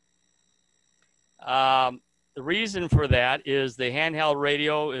 The reason for that is the handheld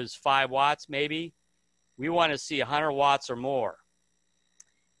radio is 5 watts maybe. We want to see 100 watts or more.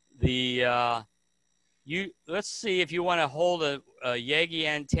 Let's see if you want to hold a Yagi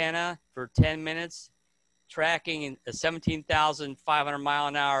antenna for 10 minutes, tracking a 17,500 mile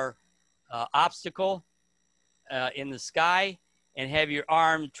an hour obstacle in the sky, and have your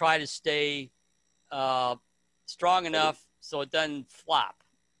arm try to stay strong enough so it doesn't flop.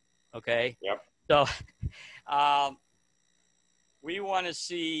 Okay. Yep. So we want to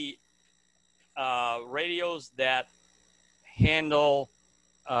see radios that handle,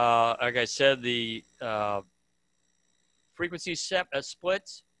 like I said, the frequency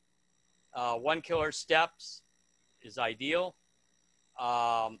splits. 1 kilohertz steps is ideal.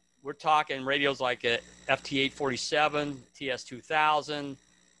 We're talking radios like a FT847, TS2000,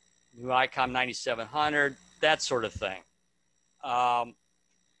 new ICOM 9700, that sort of thing.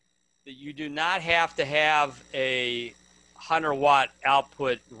 You do not have to have a 100-watt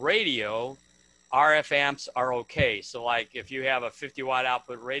output radio. RF amps are okay. So like if you have a 50-watt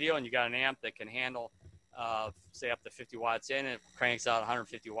output radio and you got an amp that can handle, say up to 50 watts in, and it cranks out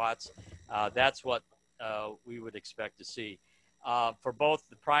 150 watts, that's what we would expect to see. For both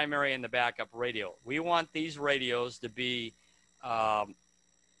the primary and the backup radio. We want these radios to be,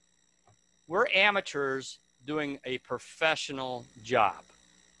 we're amateurs doing a professional job,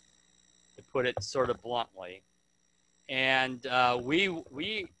 to put it sort of bluntly. And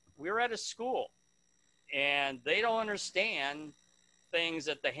we're at a school, and they don't understand things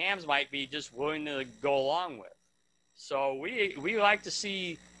that the hams might be just willing to go along with. So we like to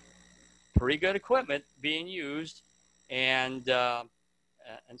see pretty good equipment being used, and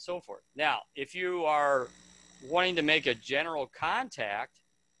so forth. Now, if you are wanting to make a general contact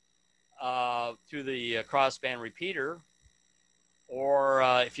to the crossband repeater, or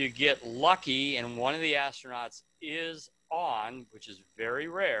if you get lucky and one of the astronauts is on, which is very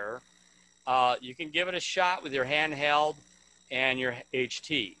rare, you can give it a shot with your handheld and your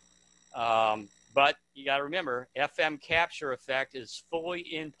HT. But you got to remember, FM capture effect is fully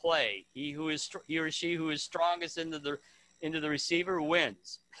in play. He or she who is strongest into the receiver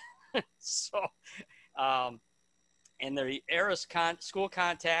wins. So, and the ARISS school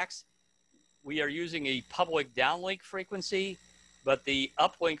contacts, we are using a public downlink frequency, but the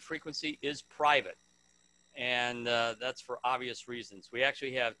uplink frequency is private. And that's for obvious reasons. We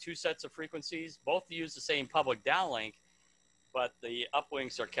actually have 2 sets of frequencies. Both use the same public downlink, but the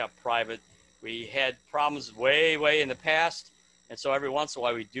uplinks are kept private. We had problems way in the past, and so every once in a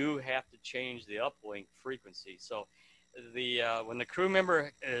while we do have to change the uplink frequency. So when the crew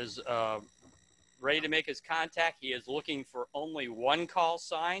member is ready to make his contact, he is looking for only one call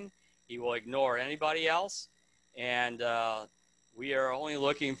sign. He will ignore anybody else, and we are only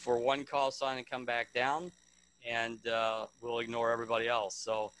looking for one call sign and come back down, and we'll ignore everybody else.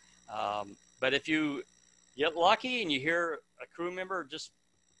 So, but if you get lucky and you hear a crew member just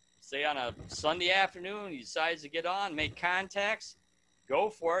say on a Sunday afternoon, he decides to get on, make contacts, go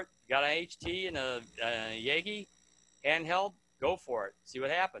for it. You got an HT and a Yagi handheld, go for it. See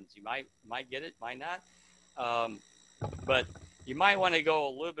what happens. You might get it, might not. But you might want to go a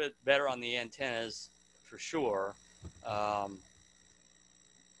little bit better on the antennas for sure.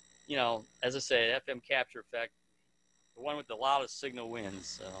 You know, as I say, FM capture effect, the one with the loudest signal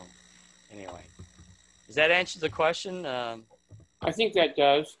wins. So anyway, does that answer the question? I think that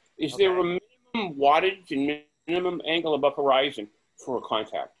does. Is Okay. there a minimum wattage and minimum angle above horizon for a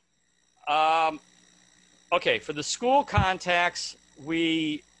contact? Okay, for the school contacts,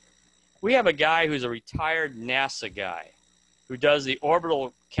 we have a guy who's a retired NASA guy who does the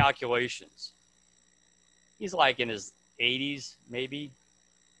orbital calculations. He's like in his 80s, maybe.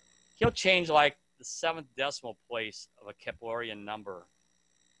 He'll change like the 7th decimal place of a Keplerian number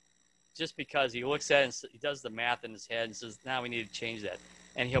just because he looks at it and he does the math in his head and says, now we need to change that.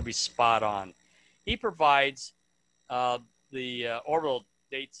 And he'll be spot on. He provides the orbital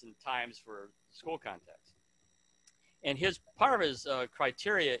dates and times for school contacts. And part of his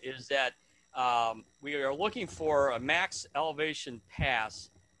criteria is that we are looking for a max elevation pass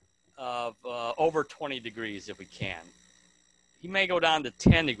of over 20 degrees if we can. He may go down to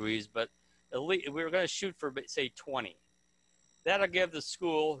 10 degrees, but at least we're going to shoot for, say, 20. That'll give the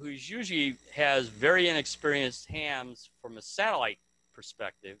school, who usually has very inexperienced hams from a satellite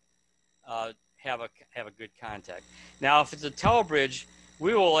perspective, have a good contact. Now, if it's a telebridge,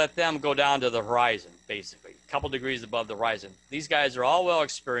 we will let them go down to the horizon, basically, a couple degrees above the horizon. These guys are all well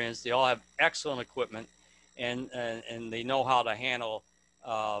experienced. They all have excellent equipment, and they know how to handle.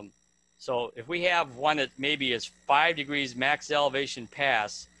 So if we have one that maybe is 5 degrees max elevation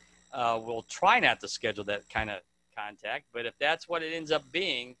pass, we'll try not to schedule that kind of contact. But if that's what it ends up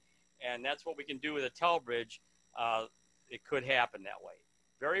being, and that's what we can do with a telebridge, it could happen that way.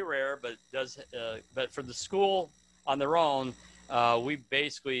 Very rare, but it does. But for the school on their own, we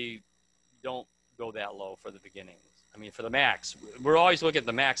basically don't go that low for the beginnings. I mean, for the max, we're always looking at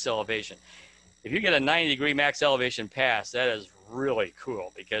the max elevation. If you get a 90-degree max elevation pass, that is really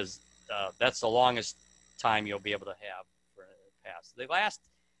cool because that's the longest time you'll be able to have for a pass. They last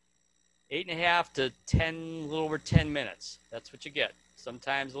 8.5 to 10, a little over 10 minutes. That's what you get.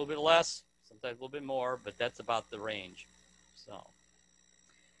 Sometimes a little bit less, sometimes a little bit more, but that's about the range. So,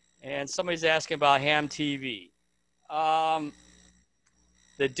 and somebody's asking about ham TV.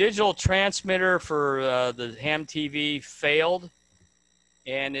 The digital transmitter for the ham TV failed,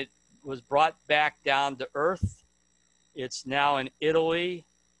 and it was brought back down to earth. It's now in Italy.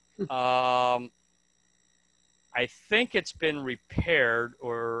 I think it's been repaired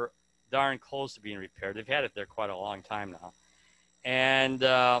or darn close to being repaired. They've had it there quite a long time now. And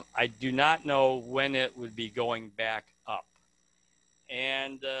I do not know when it would be going back up.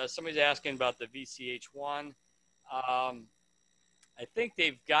 And somebody's asking about the VCH1. I think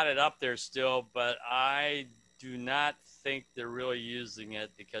they've got it up there still, but I do not think they're really using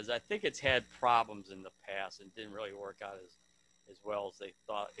it because I think it's had problems in the past and didn't really work out as well as they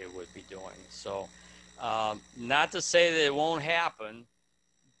thought it would be doing. So not to say that it won't happen,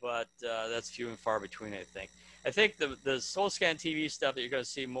 but that's few and far between, I think. I think the Soul Scan TV stuff that you're going to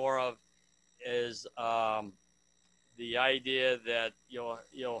see more of is the idea that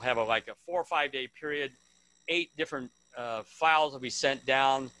you'll have like a 4 or 5 day period, 8 different files will be sent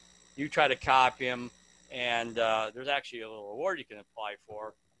down. You try to copy them, and there's actually a little award you can apply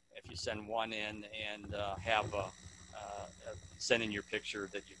for if you send one in and send in your picture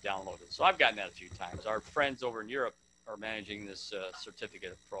that you've downloaded. So I've gotten that a few times. Our friends over in Europe are managing this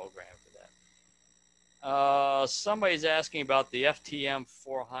certificate program for that. Somebody's asking about the FTM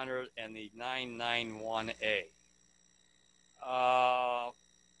 400 and the 991A.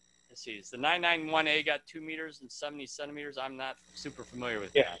 Let's see, the 991A got 2 meters and 70 centimeters. I'm not super familiar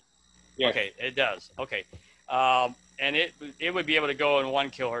with that. Yeah. Okay, it does. Okay. And it would be able to go in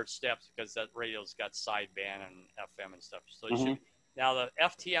 1 kilohertz steps because that radio's got sideband and FM and stuff. So you should. Now the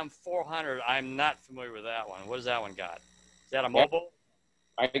FTM 400, I'm not familiar with that one. What does that one got? Is that a mobile?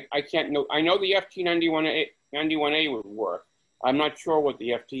 I can't know. I know the FT91A would work. I'm not sure what the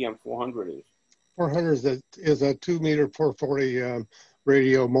FTM 400 is. 400 is a 2 meter 440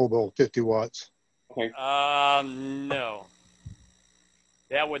 radio mobile, 50 watts. Okay. No.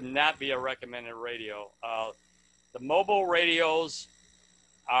 That would not be a recommended radio. The mobile radios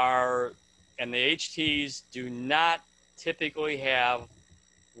and the HTs do not typically have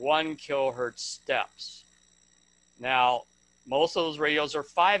 1 kilohertz steps. Now, most of those radios are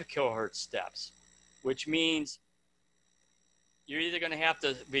 5 kilohertz steps, which means you're either going to have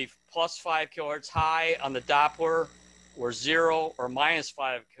to be plus 5 kilohertz high on the Doppler or 0 or minus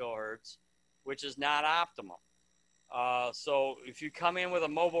 5 kilohertz, which is not optimal. So if you come in with a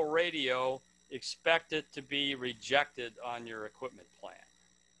mobile radio, expect it to be rejected on your equipment plan.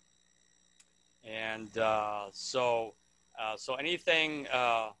 And so anything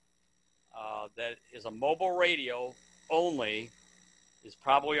that is a mobile radio only is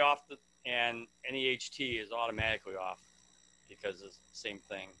probably off, and any HT is automatically off because it's the same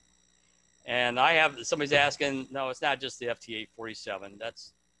thing. And somebody's asking, no, it's not just the FT847.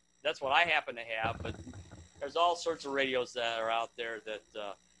 That's what I happen to have, but there's all sorts of radios that are out there that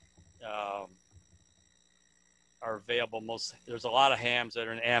are available. There's a lot of hams that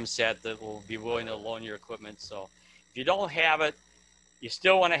are in AMSAT that will be willing to loan your equipment. So if you don't have it, you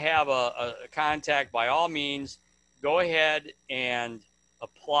still want to have a contact, by all means, go ahead and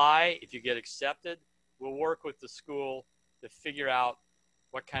apply. If you get accepted, we'll work with the school to figure out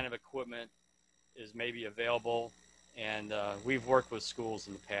what kind of equipment is maybe available. And we've worked with schools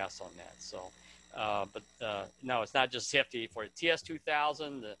in the past on that. So, no, it's not just FT for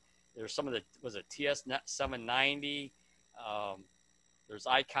TS2000. There's some of the, was it TS790? There's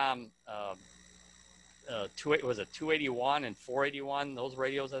ICOM, was it 281 and 481? Those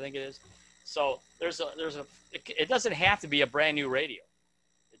radios, I think it is. So it doesn't have to be a brand new radio.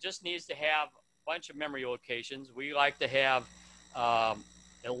 It just needs to have a bunch of memory locations. We like to have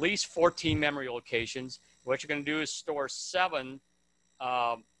at least 14 memory locations. What you're going to do is store 7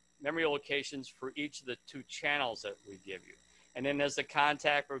 memory locations for each of the 2 channels that we give you. And then as the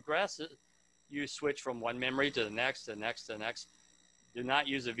contact progresses, you switch from one memory to the next, to the next, to the next. Do not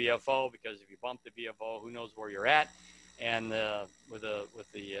use a VFO, because if you bump the VFO, who knows where you're at. And with the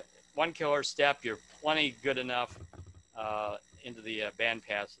 1 kilohertz step, you're plenty good enough into the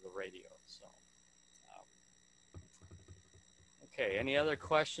bandpass of the radio. So, okay, any other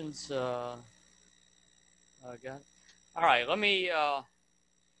questions? Got? All right, let me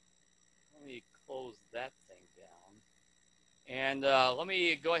close that thing down, and let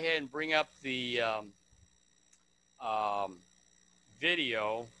me go ahead and bring up the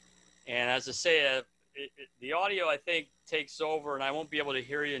video. And as I say, the audio, I think, takes over, and I won't be able to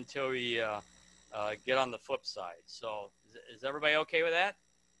hear you until we get on the flip side. So is everybody okay with that?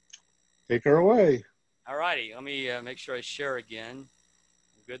 Take her away. All righty. Let me make sure I share again.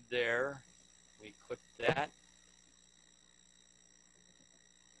 Good there. We click that.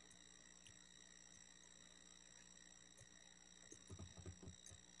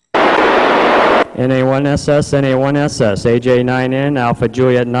 NA1SS, NA1SS, AJ9N, Alpha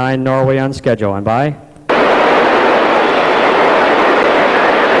Juliet 9, Norway on schedule. And by?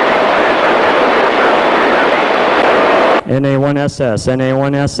 NA1SS,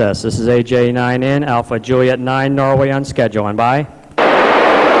 NA1SS, this is AJ9N, Alpha Juliet 9, Norway on schedule. And by?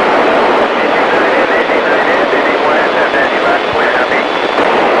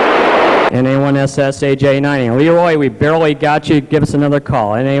 NA1SS, AJ9N. Leroy, we barely got you. Give us another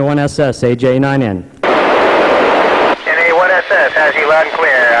call. NA1SS, AJ9N. NA1SS has you loud and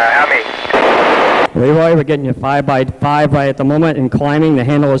clear. How me? Leroy, we're getting you 5 by 5 right at the moment and climbing. The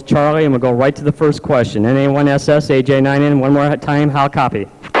handle is Charlie, and we'll go right to the first question. NA1SS, AJ9N. One more time. How copy?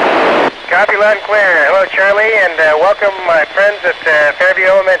 Copy loud and clear. Hello, Charlie, and welcome my friends at Fairview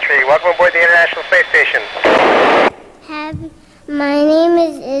Elementary. Welcome aboard the International Space Station. My name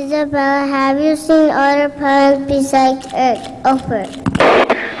is Isabella. Have you seen other planets besides Earth? Over.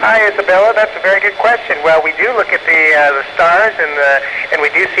 Hi, Isabella. That's a very good question. Well, we do look at the stars, and we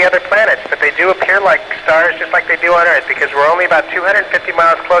do see other planets, but they do appear like stars just like they do on Earth because we're only about 250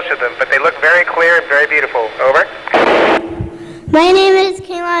 miles closer to them, but they look very clear and very beautiful. Over. My name is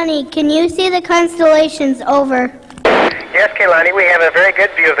Kaylani. Can you see the constellations? Over. Yes, Kaylani, we have a very good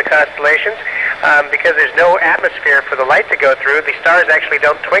view of the constellations. Because there's no atmosphere for the light to go through, the stars actually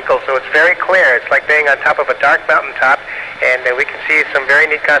don't twinkle, so it's very clear. It's like being on top of a dark mountaintop, and we can see some very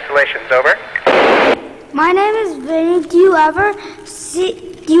neat constellations. Over. My name is Vinny. Do you ever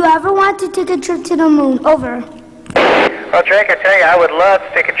want to take a trip to the moon? Over. Well, Drake, I tell you, I would love to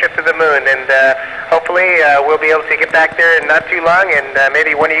take a trip to the moon, and hopefully we'll be able to get back there in not too long, and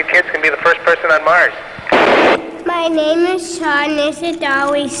maybe one of you kids can be the first person on Mars. My name is Sean. Is it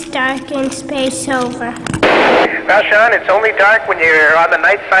always dark in space? Over. Well, Sean, it's only dark when you're on the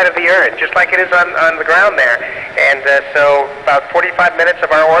night side of the Earth, just like it is on the ground there. And so about 45 minutes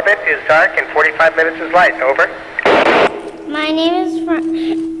of our orbit is dark and 45 minutes is light. Over. My name is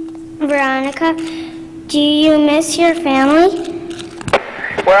Veronica. Do you miss your family?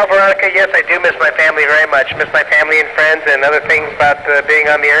 Well, Veronica, yes, I do miss my family very much. Miss my family and friends and other things about being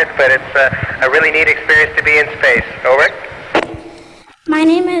on the Earth, but it's a really neat experience to be in space. Over. My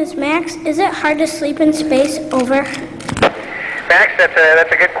name is Max. Is it hard to sleep in space? Over. Max,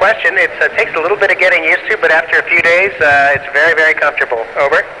 that's a good question. It takes a little bit of getting used to, but after a few days, it's very, very comfortable.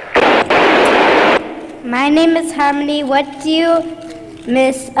 Over. My name is Harmony. What do you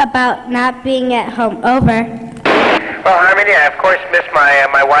miss about not being at home? Over. Well, Harmony, I of course miss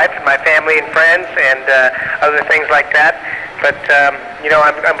my wife and my family and friends and other things like that. But you know,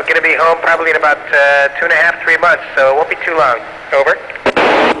 I'm going to be home probably in about 2.5, 3 months, so it won't be too long. Over.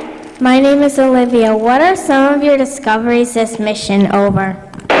 My name is Olivia. What are some of your discoveries this mission? Over.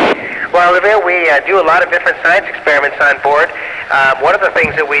 Well, Olivia, we do a lot of different science experiments on board. One of the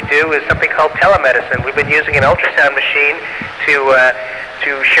things that we do is something called telemedicine. We've been using an ultrasound machine to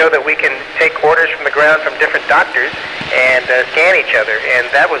show that we can take orders from the ground from different doctors and scan each other. And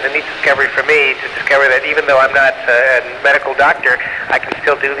that was a neat discovery for me to discover that even though I'm not a medical doctor, I can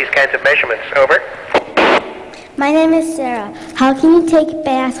still do these kinds of measurements. Over. My name is Sarah. How can you take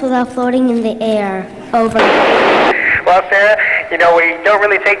baths without floating in the air? Over. Well, Sarah, you know, we don't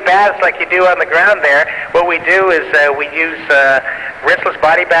really take baths like you do on the ground there. What we do is we use rinseless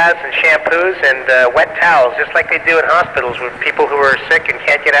body baths and shampoos and wet towels, just like they do in hospitals with people who are sick and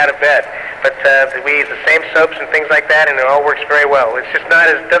can't get out of bed. But we use the same soaps and things like that, and it all works very well. It's just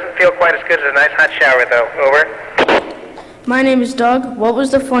doesn't feel quite as good as a nice hot shower, though. Over. My name is Doug. What was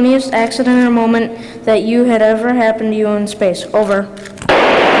the funniest accident or moment that you had ever happened to you in space? Over.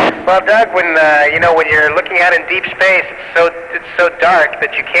 Well, Doug, when you're looking out in deep space, it's so dark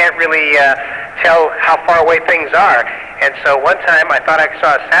that you can't really tell how far away things are. And so one time I thought I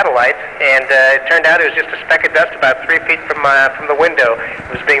saw a satellite, and it turned out it was just a speck of dust about 3 feet from the window. It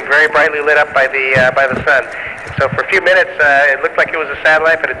was being very brightly lit up by the sun. And so for a few minutes it looked like it was a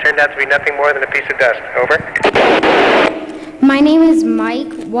satellite, but it turned out to be nothing more than a piece of dust. Over. My name is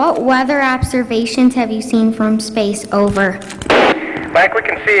Mike. What weather observations have you seen from space? Over. Mike, we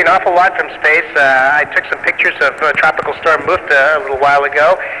can see an awful lot from space. I took some pictures of Tropical Storm Mufta a little while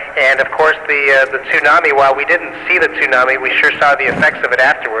ago, and of course the tsunami. While we didn't see the tsunami, we sure saw the effects of it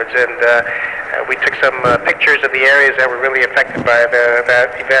afterwards, and we took some pictures of the areas that were really affected by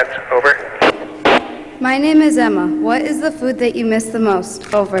that event. Over. My name is Emma. What is the food that you miss the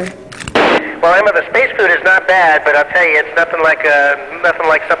most? Over. Well, Emma, the space food is not bad, but I'll tell you, it's nothing like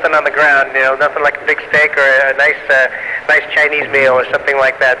something on the ground. You know, nothing like a big steak or a nice Chinese meal or something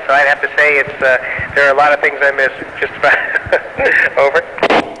like that. So I'd have to say there are a lot of things I miss. Just about. Over.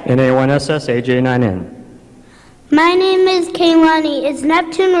 NA1SS, AJ9N. My name is Kaylani. Is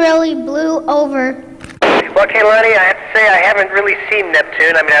Neptune really blue? Over. Well, Kaylani, I have to say I haven't really seen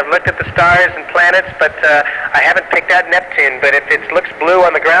Neptune. I mean, I've looked at the stars and planets, but I haven't picked out Neptune. But if it looks blue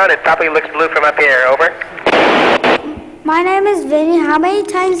on the ground, it probably looks blue from up here. Over. My name is Vinny. How many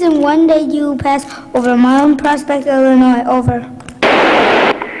times in one day do you pass over Mount Prospect, Illinois? Over.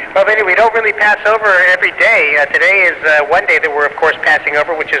 Well, Vinny, we don't really pass over every day. Today is one day that we're, of course, passing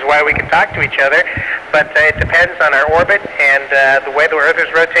over, which is why we can talk to each other. But it depends on our orbit and the way the Earth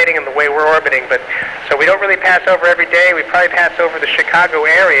is rotating and the way we're orbiting. But so we don't really pass over every day. We probably pass over the Chicago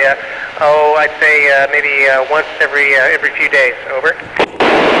area. Oh, I'd say maybe once every few days. Over.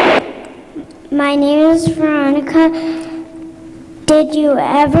 My name is Veronica. Did you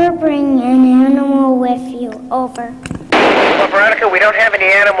ever bring an animal with you? Over. Well, Veronica, we don't have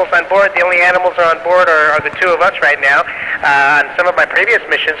any animals on board. The only animals are on board are the two of us right now. On some of my previous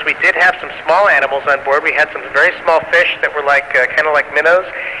missions, we did have some small animals on board. We had some very small fish that were like kind of like minnows,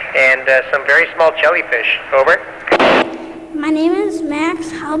 and some very small jellyfish. Over. My name is Max.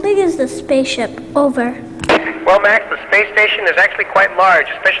 How big is the spaceship? Over. Well, Max, the space station is actually quite large,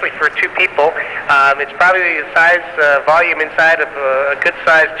 especially for two people. It's probably the size, volume inside of a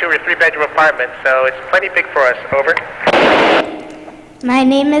good-sized 2- or 3-bedroom apartment, so it's plenty big for us. Over. My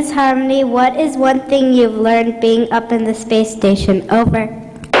name is Harmony. What is one thing you've learned being up in the space station? Over.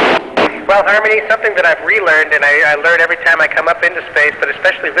 Well, Harmony, something that I've relearned, and I learn every time I come up into space, but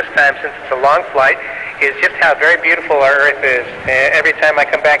especially this time since it's a long flight, is just how very beautiful our Earth is. Every time I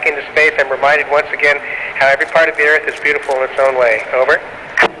come back into space, I'm reminded once again how every part of the Earth is beautiful in its own way. Over.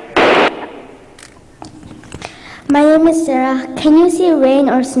 My name is Sarah. Can you see rain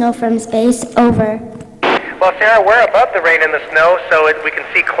or snow from space? Over. Well, Sarah, we're above the rain and the snow, so we can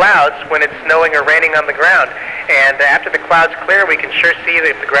see clouds when it's snowing or raining on the ground. And after the clouds clear, we can sure see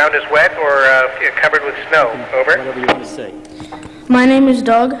if the ground is wet or covered with snow. Over. Whatever you want to say. My name is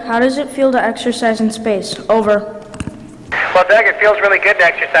Doug. How does it feel to exercise in space? Over. Well, Doug, it feels really good to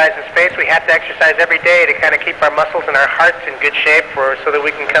exercise in space. We have to exercise every day to kind of keep our muscles and our hearts in good shape so that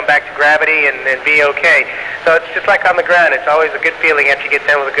we can come back to gravity and be okay. So it's just like on the ground. It's always a good feeling after you get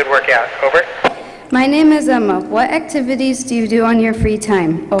done with a good workout. Over. My name is Emma. What activities do you do on your free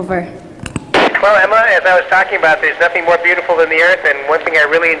time? Over. Well, Emma, as I was talking about, there's nothing more beautiful than the Earth, and one thing I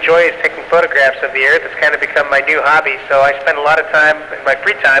really enjoy is taking photographs of the Earth. It's kind of become my new hobby, so I spend a lot of time, in my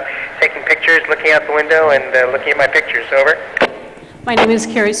free time, taking pictures, looking out the window, and looking at my pictures. Over. My name is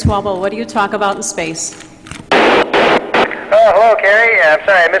Carrie Swalwell. What do you talk about in space? Oh, hello, Carrie. I'm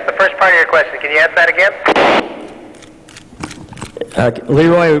sorry, I missed the first part of your question. Can you ask that again?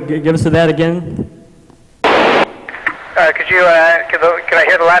 Leroy, give us that again. Could I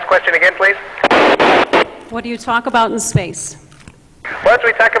hear the last question again, please? What do you talk about in space? What do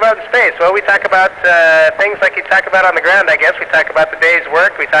we talk about in space? Well, we talk about things like you talk about on the ground, I guess. We talk about the day's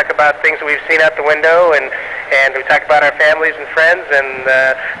work. We talk about things that we've seen out the window, and we talk about our families and friends and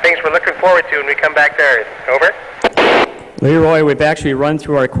things we're looking forward to when we come back to Earth. Over. Leroy, we've actually run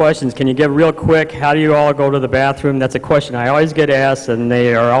through our questions. Can you give real quick, how do you all go to the bathroom? That's a question I always get asked, and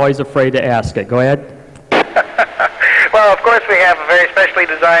they are always afraid to ask it. Go ahead. Well, of course, we have very specially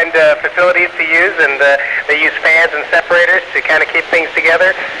designed facilities to use, and they use fans and separators to kind of keep things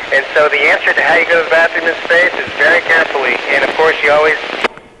together. And so the answer to how you go to the bathroom in space is very carefully. And, of course, you always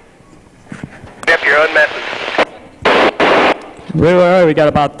up your own messes. Leroy, we got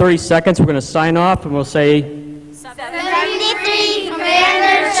about 30 seconds. We're going to sign off, and we'll say... 73,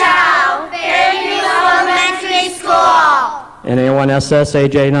 Commander Chow, Fairview Elementary School. And A1SS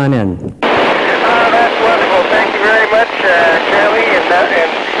AJ9N. That's wonderful. Thank you very much, Shirley, and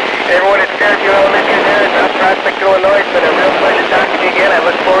everyone at Fairview Elementary there in Mount Prospect, Illinois. It's been a real pleasure talking to you again. I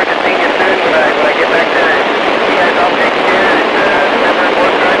look forward to seeing you soon when I get back there. You guys all take care, and remember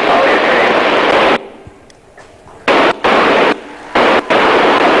one time, follow your dreams.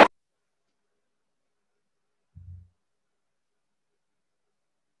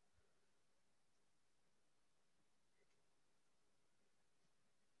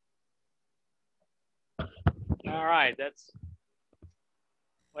 All right, that's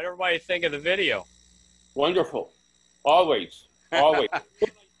what everybody think of the video. Wonderful. Always. Always.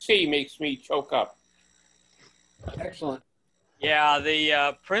 See makes me choke up. Excellent. Yeah,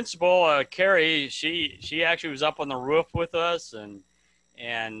 the principal, Carrie, she actually was up on the roof with us, and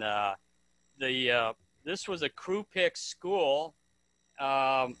this was a crew pick school,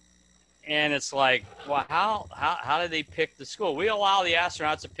 and it's like, well, how did they pick the school? We allow the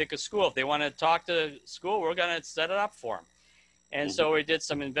astronauts to pick a school. If they want to talk to the school, we're going to set it up for them. And so we did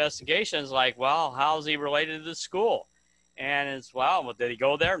some investigations like, well, how is he related to the school? And it's, well, did he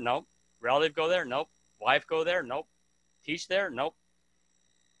go there? Nope. Relative go there? Nope. wife go there? Nope. Teach there? Nope.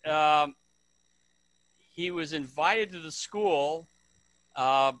 He was invited to the school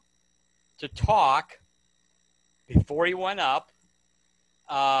to talk before he went up.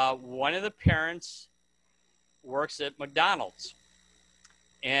 One of the parents works at McDonald's.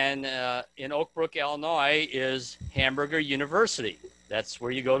 And in Oak Brook, Illinois is Hamburger University. That's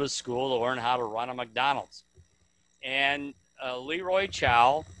where you go to school to learn how to run a McDonald's. And Leroy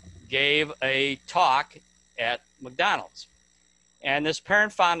Chow gave a talk at McDonald's. And this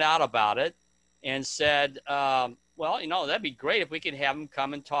parent found out about it and said, well, you know, that'd be great if we could have him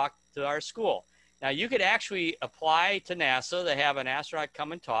come and talk to our school. Now, you could actually apply to NASA to have an astronaut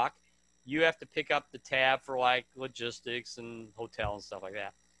come and talk. You have to pick up the tab for like logistics and hotel and stuff like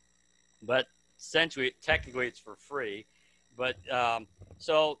that. But essentially, technically, it's for free. But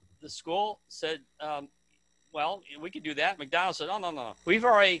so the school said, well, we could do that. McDonald's said, no. We've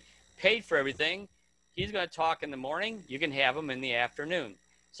already paid for everything. He's going to talk in the morning. You can have him in the afternoon.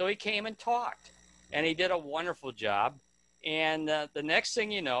 So he came and talked, and he did a wonderful job. And the next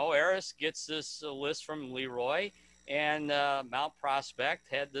thing you know, ARISS gets this list from Leroy, and Mount Prospect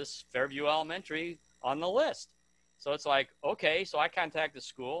had this Fairview Elementary on the list. So it's like, okay, so I contact the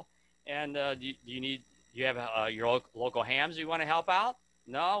school, and do you have your local hams you want to help out?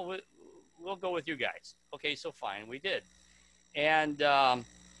 No, we'll go with you guys. Okay, so fine, we did. And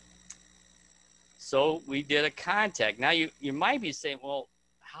so we did a contact. Now, you might be saying, well,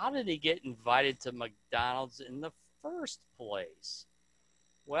 how did he get invited to McDonald's in the first place?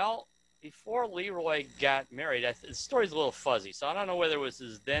 Well, before Leroy got married, the story's a little fuzzy, so I don't know whether it was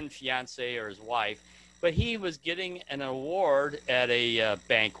his then fiance or his wife, but he was getting an award at a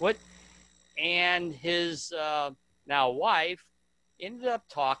banquet, and his now wife ended up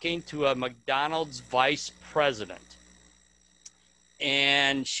talking to a McDonald's vice president,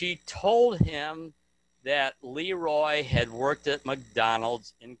 and she told him that Leroy had worked at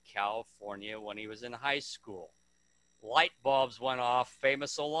McDonald's in California when he was in high school. Light bulbs went off.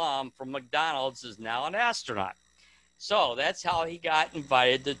 Famous alum from McDonald's is now an astronaut. So that's how he got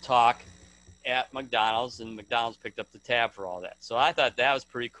invited to talk at McDonald's, and McDonald's picked up the tab for all that. So I thought that was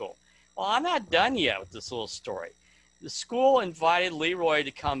pretty cool. Well, I'm not done yet with this little story. The school invited Leroy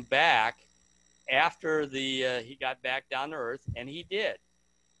to come back after he got back down to earth, and he did.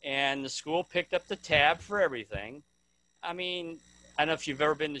 And the school picked up the tab for everything. I mean, I don't know if you've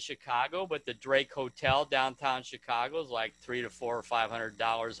ever been to Chicago, but the Drake Hotel downtown Chicago is like $300 to $400 or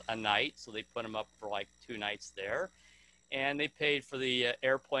 $500 a night. So they put them up for like 2 nights there, and they paid for the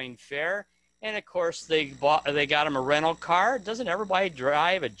airplane fare. And of course, they got him a rental car. Doesn't everybody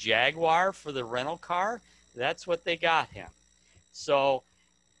drive a Jaguar for the rental car? That's what they got him. So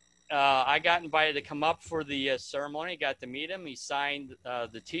I got invited to come up for the ceremony. Got to meet him. He signed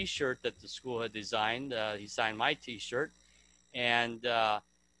the T-shirt that the school had designed. He signed my T-shirt. And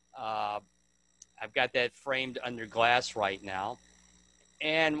I've got that framed under glass right now.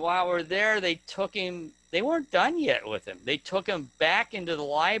 And while we're there, they took him. They weren't done yet with him. They took him back into the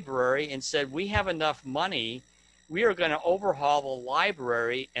library and said, we have enough money. We are going to overhaul the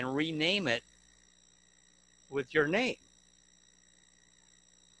library and rename it with your name.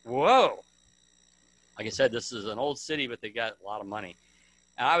 Whoa. Like I said, this is an old city, but they got a lot of money.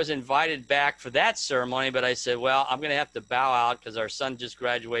 And I was invited back for that ceremony, but I said, well, I'm going to have to bow out because our son just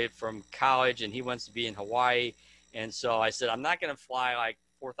graduated from college and he wants to be in Hawaii. And so I said, I'm not going to fly like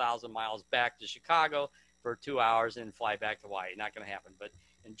 4,000 miles back to Chicago for 2 hours and fly back to Hawaii. Not going to happen. But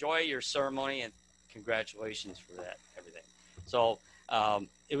enjoy your ceremony and congratulations for that, everything. So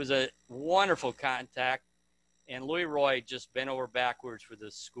it was a wonderful contact. And Leroy just bent over backwards for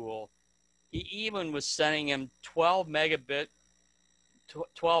this school. He even was sending him 12 megapixel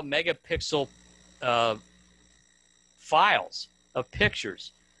files of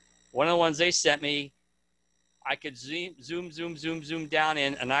pictures. One of the ones they sent me, I could zoom down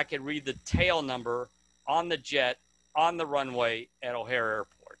in, and I could read the tail number on the jet on the runway at O'Hare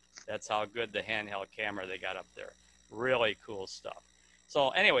Airport. That's how good the handheld camera they got up there. Really cool stuff. So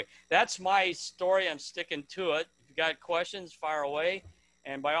anyway, that's my story. I'm sticking to it. If you got questions, fire away.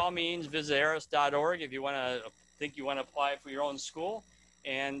 And by all means, visit ariss.org if you want to apply for your own school.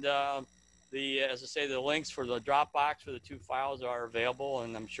 And as I say, the links for the Dropbox for the 2 files are available,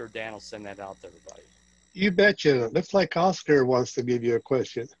 and I'm sure Dan will send that out to everybody. You betcha. Looks like Oscar wants to give you a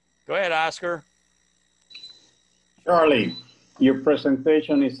question. Go ahead, Oscar. Charlie, your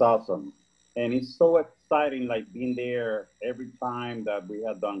presentation is awesome. And it's so exciting, like being there every time that we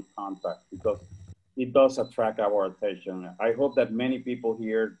have done contact, because it does attract our attention. I hope that many people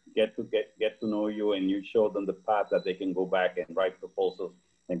here get to know you, and you show them the path that they can go back and write proposals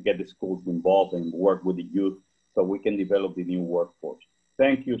and get the schools involved and work with the youth so we can develop the new workforce.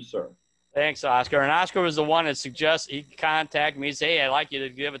 Thank you, sir. Thanks, Oscar. And Oscar was the one that suggested, he contacted me and said, hey, I'd like you to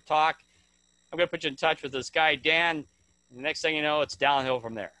give a talk. I'm going to put you in touch with this guy, Dan. And the next thing you know, it's downhill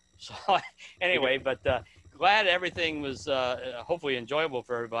from there. So anyway, but glad everything was hopefully enjoyable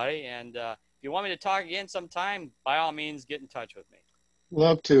for everybody. And if you want me to talk again sometime, by all means, get in touch with me.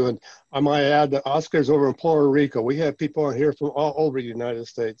 Love to. And I might add that Oscar's over in Puerto Rico. We have people on here from all over the United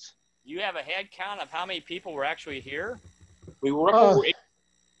States. You have a head count of how many people were actually here? We were over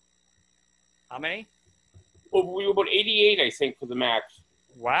how many? Well, we were about 88, I think, for the max.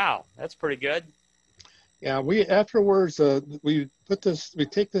 Wow, that's pretty good. Yeah, we afterwards we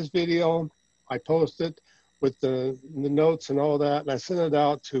take this video, I post it with the notes and all that, and I send it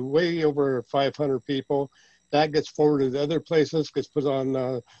out to way over 500 people. That gets forwarded to other places, gets put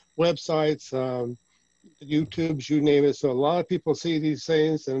on websites, YouTubes, you name it. So a lot of people see these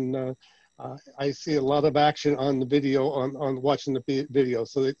things, and I see a lot of action on the video, on watching the video.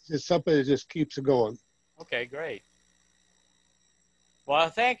 So it's something that just keeps it going. Okay, great. Well,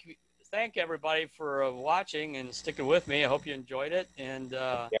 thank everybody for watching and sticking with me. I hope you enjoyed it, and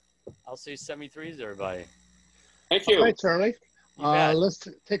I'll see 73s, everybody. Thank you. All right, Charlie. Let's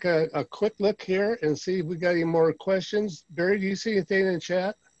take a quick look here and see if we got any more questions. Barry, do you see anything in the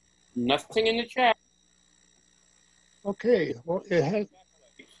chat? Nothing in the chat. Okay. Well,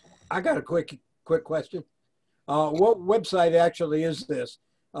 I got a quick question. What website actually is this?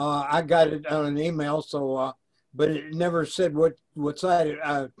 I got it on an email, so but it never said what site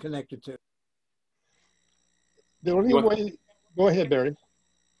it connected to. The only way. Go ahead, Barry. Do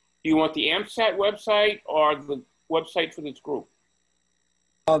you want the AMSAT website or the website for this group?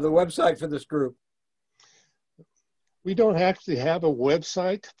 The website for this group. We don't actually have a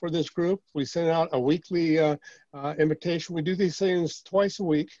website for this group. We send out a weekly invitation. We do these things twice a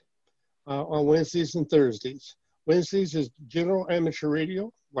week on Wednesdays and Thursdays. Wednesdays is general amateur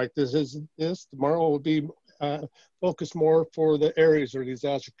radio, like this is this. Tomorrow will be focused more for the areas or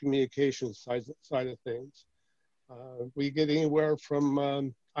disaster communications side of things. We get anywhere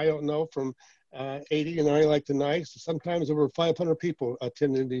from, I don't know, from 80 and I like the nice, sometimes over 500 people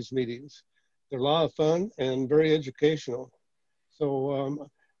attending these meetings. They're a lot of fun and very educational. So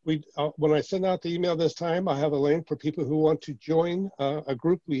when I send out the email this time, I have a link for people who want to join a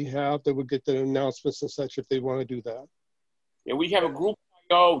group we have that would get the announcements and such if they want to do that. Yeah, we have a group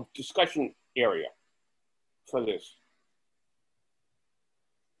discussion area for this.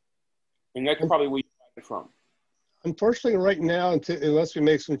 And that's probably where you got it from. Unfortunately, right now, unless we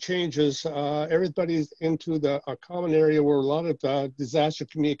make some changes, everybody's into a common area where a lot of disaster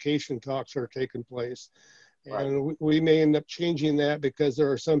communication talks are taking place. And right. we may end up changing that because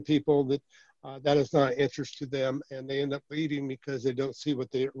there are some people that that is not interest to them, and they end up leaving because they don't see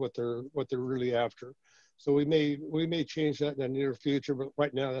what they're really after. So we may change that in the near future, but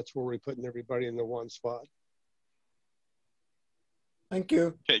right now that's where we're putting everybody in the one spot. Thank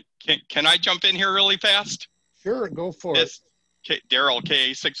you. Okay, can I jump in here really fast? Sure, go for it. Daryl,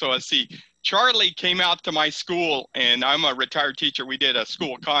 KA60SC. Charlie came out to my school, and I'm a retired teacher. We did a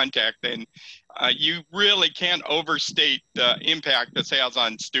school contact, and you really can't overstate the impact this has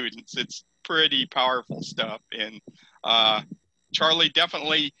on students. It's pretty powerful stuff. And Charlie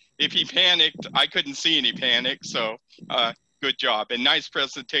definitely, if he panicked, I couldn't see any panic. So good job. And nice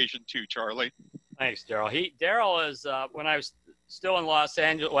presentation too, Charlie. Thanks, Daryl. Daryl is, when I was still in Los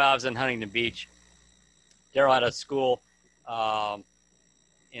Angeles, well, I was in Huntington Beach. Daryl had a school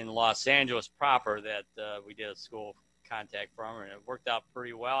in Los Angeles proper that we did a school contact from, and it worked out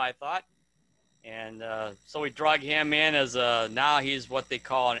pretty well, I thought. And so we drug him in as now he's what they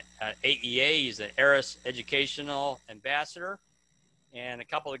call an AEA. He's an ARISS Educational Ambassador. And a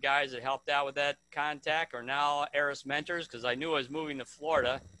couple of guys that helped out with that contact are now ARISS mentors, because I knew I was moving to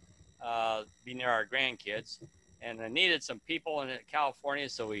Florida, be near our grandkids. And I needed some people in California,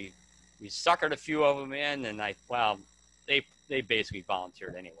 so we suckered a few of them in, and they basically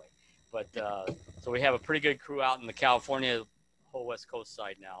volunteered anyway. But so we have a pretty good crew out in the California, whole West Coast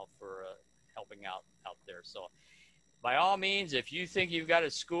side now for helping out there. So by all means, if you think you've got a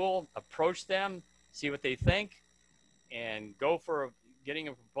school, approach them, see what they think, and go for getting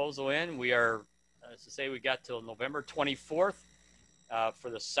a proposal in. We are, as to say, we got till November 24th for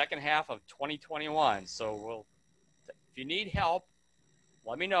the second half of 2021. So if you need help,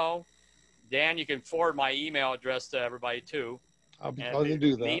 let me know. Dan, you can forward my email address to everybody too. I'll be glad to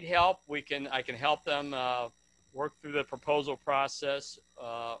do that. If you need help, I can help them work through the proposal process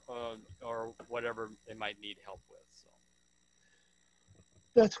or whatever they might need help with. So.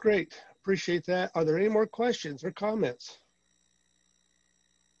 That's great. Appreciate that. Are there any more questions or comments?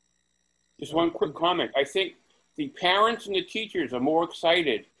 Just one quick comment. I think the parents and the teachers are more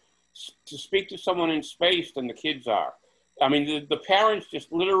excited to speak to someone in space than the kids are. I mean, the parents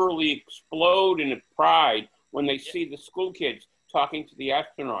just literally explode in pride when they see the school kids talking to the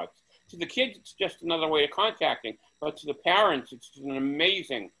astronauts. To the kids, it's just another way of contacting, but to the parents, it's an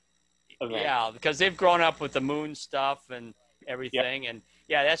amazing event. Yeah, because they've grown up with the moon stuff and everything. Yep. And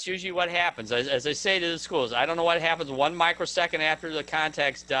yeah, that's usually what happens. As I say to the schools, I don't know what happens 1 microsecond after the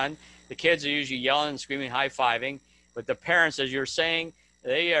contact's done. The kids are usually yelling and screaming, high-fiving. But the parents, as you're saying,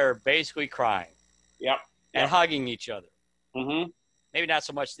 they are basically crying. Yep. And hugging each other. Mm-hmm. Maybe not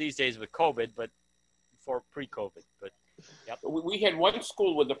so much these days with COVID, but before pre-COVID. But yep. We had one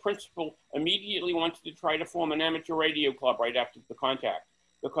school where the principal immediately wanted to try to form an amateur radio club right after the contact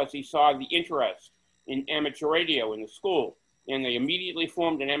because he saw the interest in amateur radio in the school, and they immediately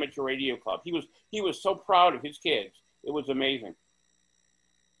formed an amateur radio club. He was so proud of his kids. It was amazing.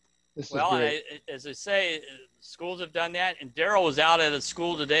 Well, as I say, schools have done that, and Daryl was out at a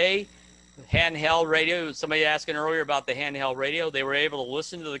school today, handheld radio. Somebody asking earlier about the handheld radio. They were able to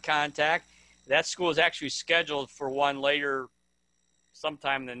listen to the contact. That school is actually scheduled for one later,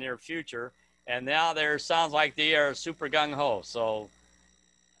 sometime in the near future, and now there sounds like they are super gung-ho. So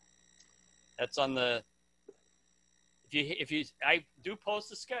that's on the. I do post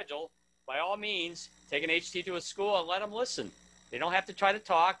the schedule. By all means, take an HT to a school and let them listen. They don't have to try to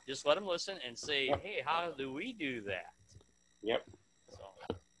talk. Just let them listen and say, "Hey, how do we do that?" Yep.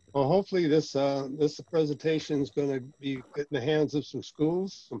 So. Well, hopefully this presentation is going to be in the hands of some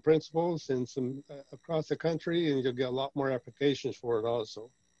schools, some principals, and some across the country, and you'll get a lot more applications for it also.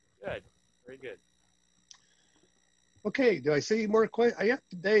 Good. Very good. Okay. Do I see more questions? Yeah,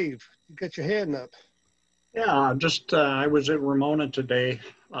 Dave, you got your hand up. Yeah, just I was at Ramona today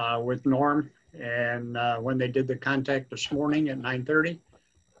with Norm, and when they did the contact this morning at 9:30,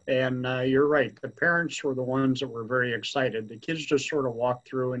 and you're right, the parents were the ones that were very excited. The kids just sort of walked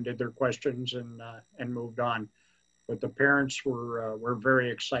through and did their questions and moved on, but the parents were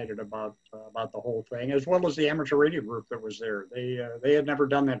very excited about the whole thing, as well as the amateur radio group that was there. They had never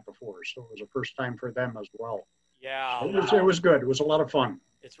done that before, so it was a first time for them as well. Yeah, it was good. It was a lot of fun.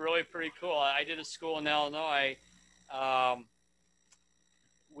 It's really pretty cool. I did a school in Illinois.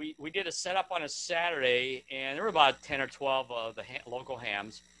 We did a setup on a Saturday, and there were about 10 or 12 of the local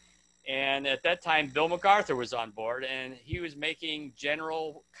hams. And at that time, Bill MacArthur was on board, and he was making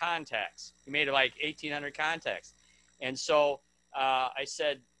general contacts. He made like 1,800 contacts. And so I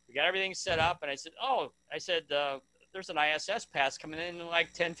said, we got everything set up. And I said, there's an ISS pass coming in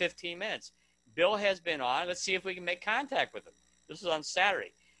like 10, 15 minutes. Bill has been on. Let's see if we can make contact with him. This was on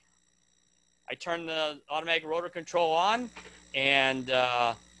Saturday. I turned the automatic rotor control on, and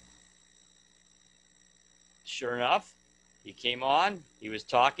sure enough, he came on. He was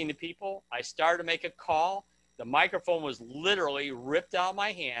talking to people. I started to make a call. The microphone was literally ripped out of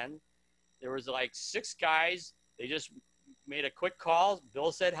my hand. There was like 6 guys. They just made a quick call.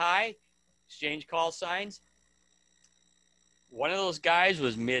 Bill said hi, exchanged call signs. One of those guys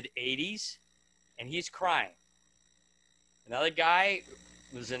was mid-80s, and he's crying. Another guy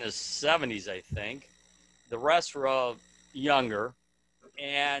was in his 70s, I think. The rest were younger.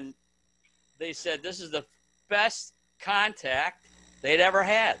 And they said this is the best contact they'd ever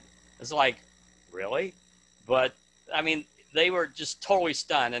had. It's like, really? But, I mean, they were just totally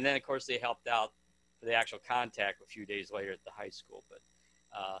stunned. And then, of course, they helped out for the actual contact a few days later at the high school. But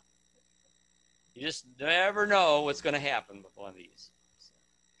you just never know what's going to happen with one of these.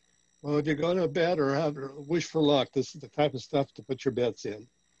 Well, if you're going to bet or have wish for luck, this is the type of stuff to put your bets in.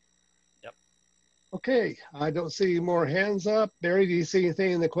 Yep. Okay, I don't see more hands up. Barry, do you see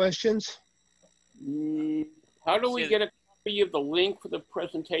anything in the questions? How do we get a copy of the link for the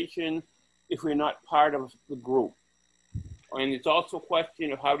presentation if we're not part of the group? And it's also a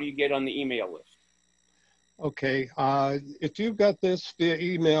question of how do you get on the email list? Okay, if you've got this via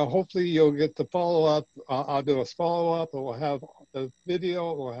email, hopefully you'll get the follow-up. I'll do a follow-up. We'll have the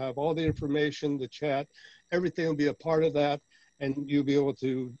video, we'll have all the information, the chat, everything will be a part of that. And you'll be able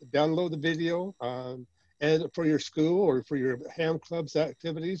to download the video, edit it for your school or for your ham club's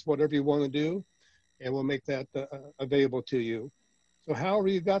activities, whatever you want to do. And we'll make that available to you. So however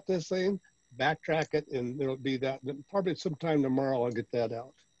you got this thing, backtrack it, and there'll be that. Probably sometime tomorrow I'll get that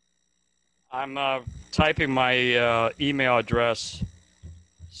out. I'm typing my email address.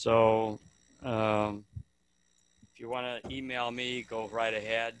 So if you want to email me, go right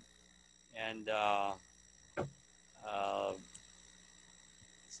ahead. And let's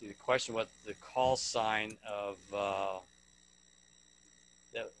see, the question, what the call sign of,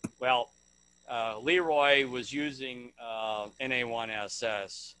 Leroy was using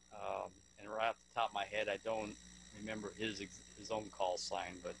NA1SS, right off the top of my head, I don't remember his own call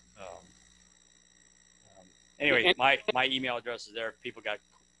sign, but anyway, my email address is there if people got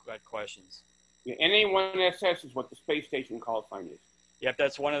questions. Yeah, NA1SS is what the space station call sign is. Yep,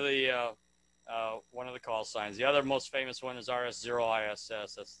 that's one of the call signs. The other most famous one is RS-0ISS.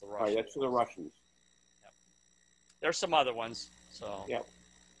 That's the Russian. Right, that's for the Russians. Yep. There's some other ones. So. Yep.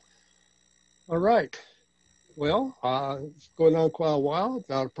 All right. Well, it's going on quite a while.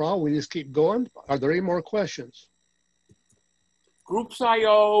 Not a problem. We just keep going. Are there any more questions?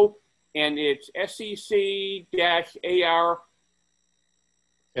 Groups.io, and it's SEC-AR.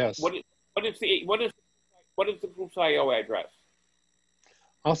 Yes. What is the Groups.io address?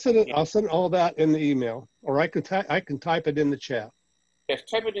 I'll send all that in the email, or I can type it in the chat. Yes,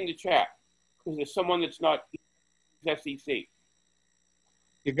 type it in the chat because there's someone that's not SEC.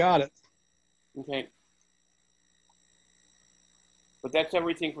 You got it. Okay. But that's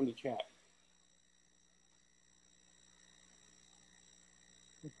everything from the chat.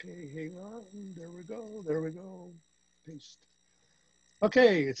 Okay, hang on. There we go. There we go. Paste.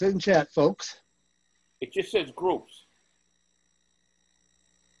 Okay, it's in chat, folks. It just says groups.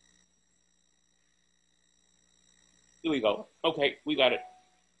 Here we go. Okay, we got it.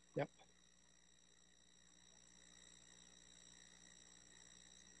 Yep.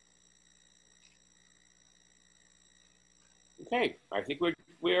 Okay, I think we're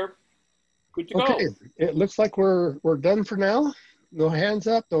good to Okay, go. it looks like we're done for now. No hands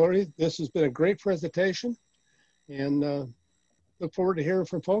up. This has been a great presentation, and look forward to hearing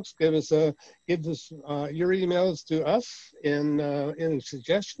from folks. Give us your emails to us and any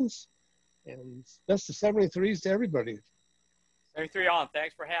suggestions. And best of 73s to everybody. 73 on.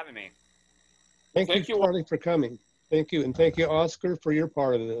 Thanks for having me. Thank you, Charlie, for coming. Thank you, and thank you, Oscar, for your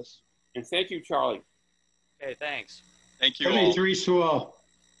part of this. And thank you, Charlie. Okay, thanks. Thank you all. 73 to all.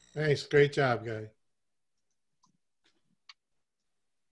 Thanks. Great job, guys.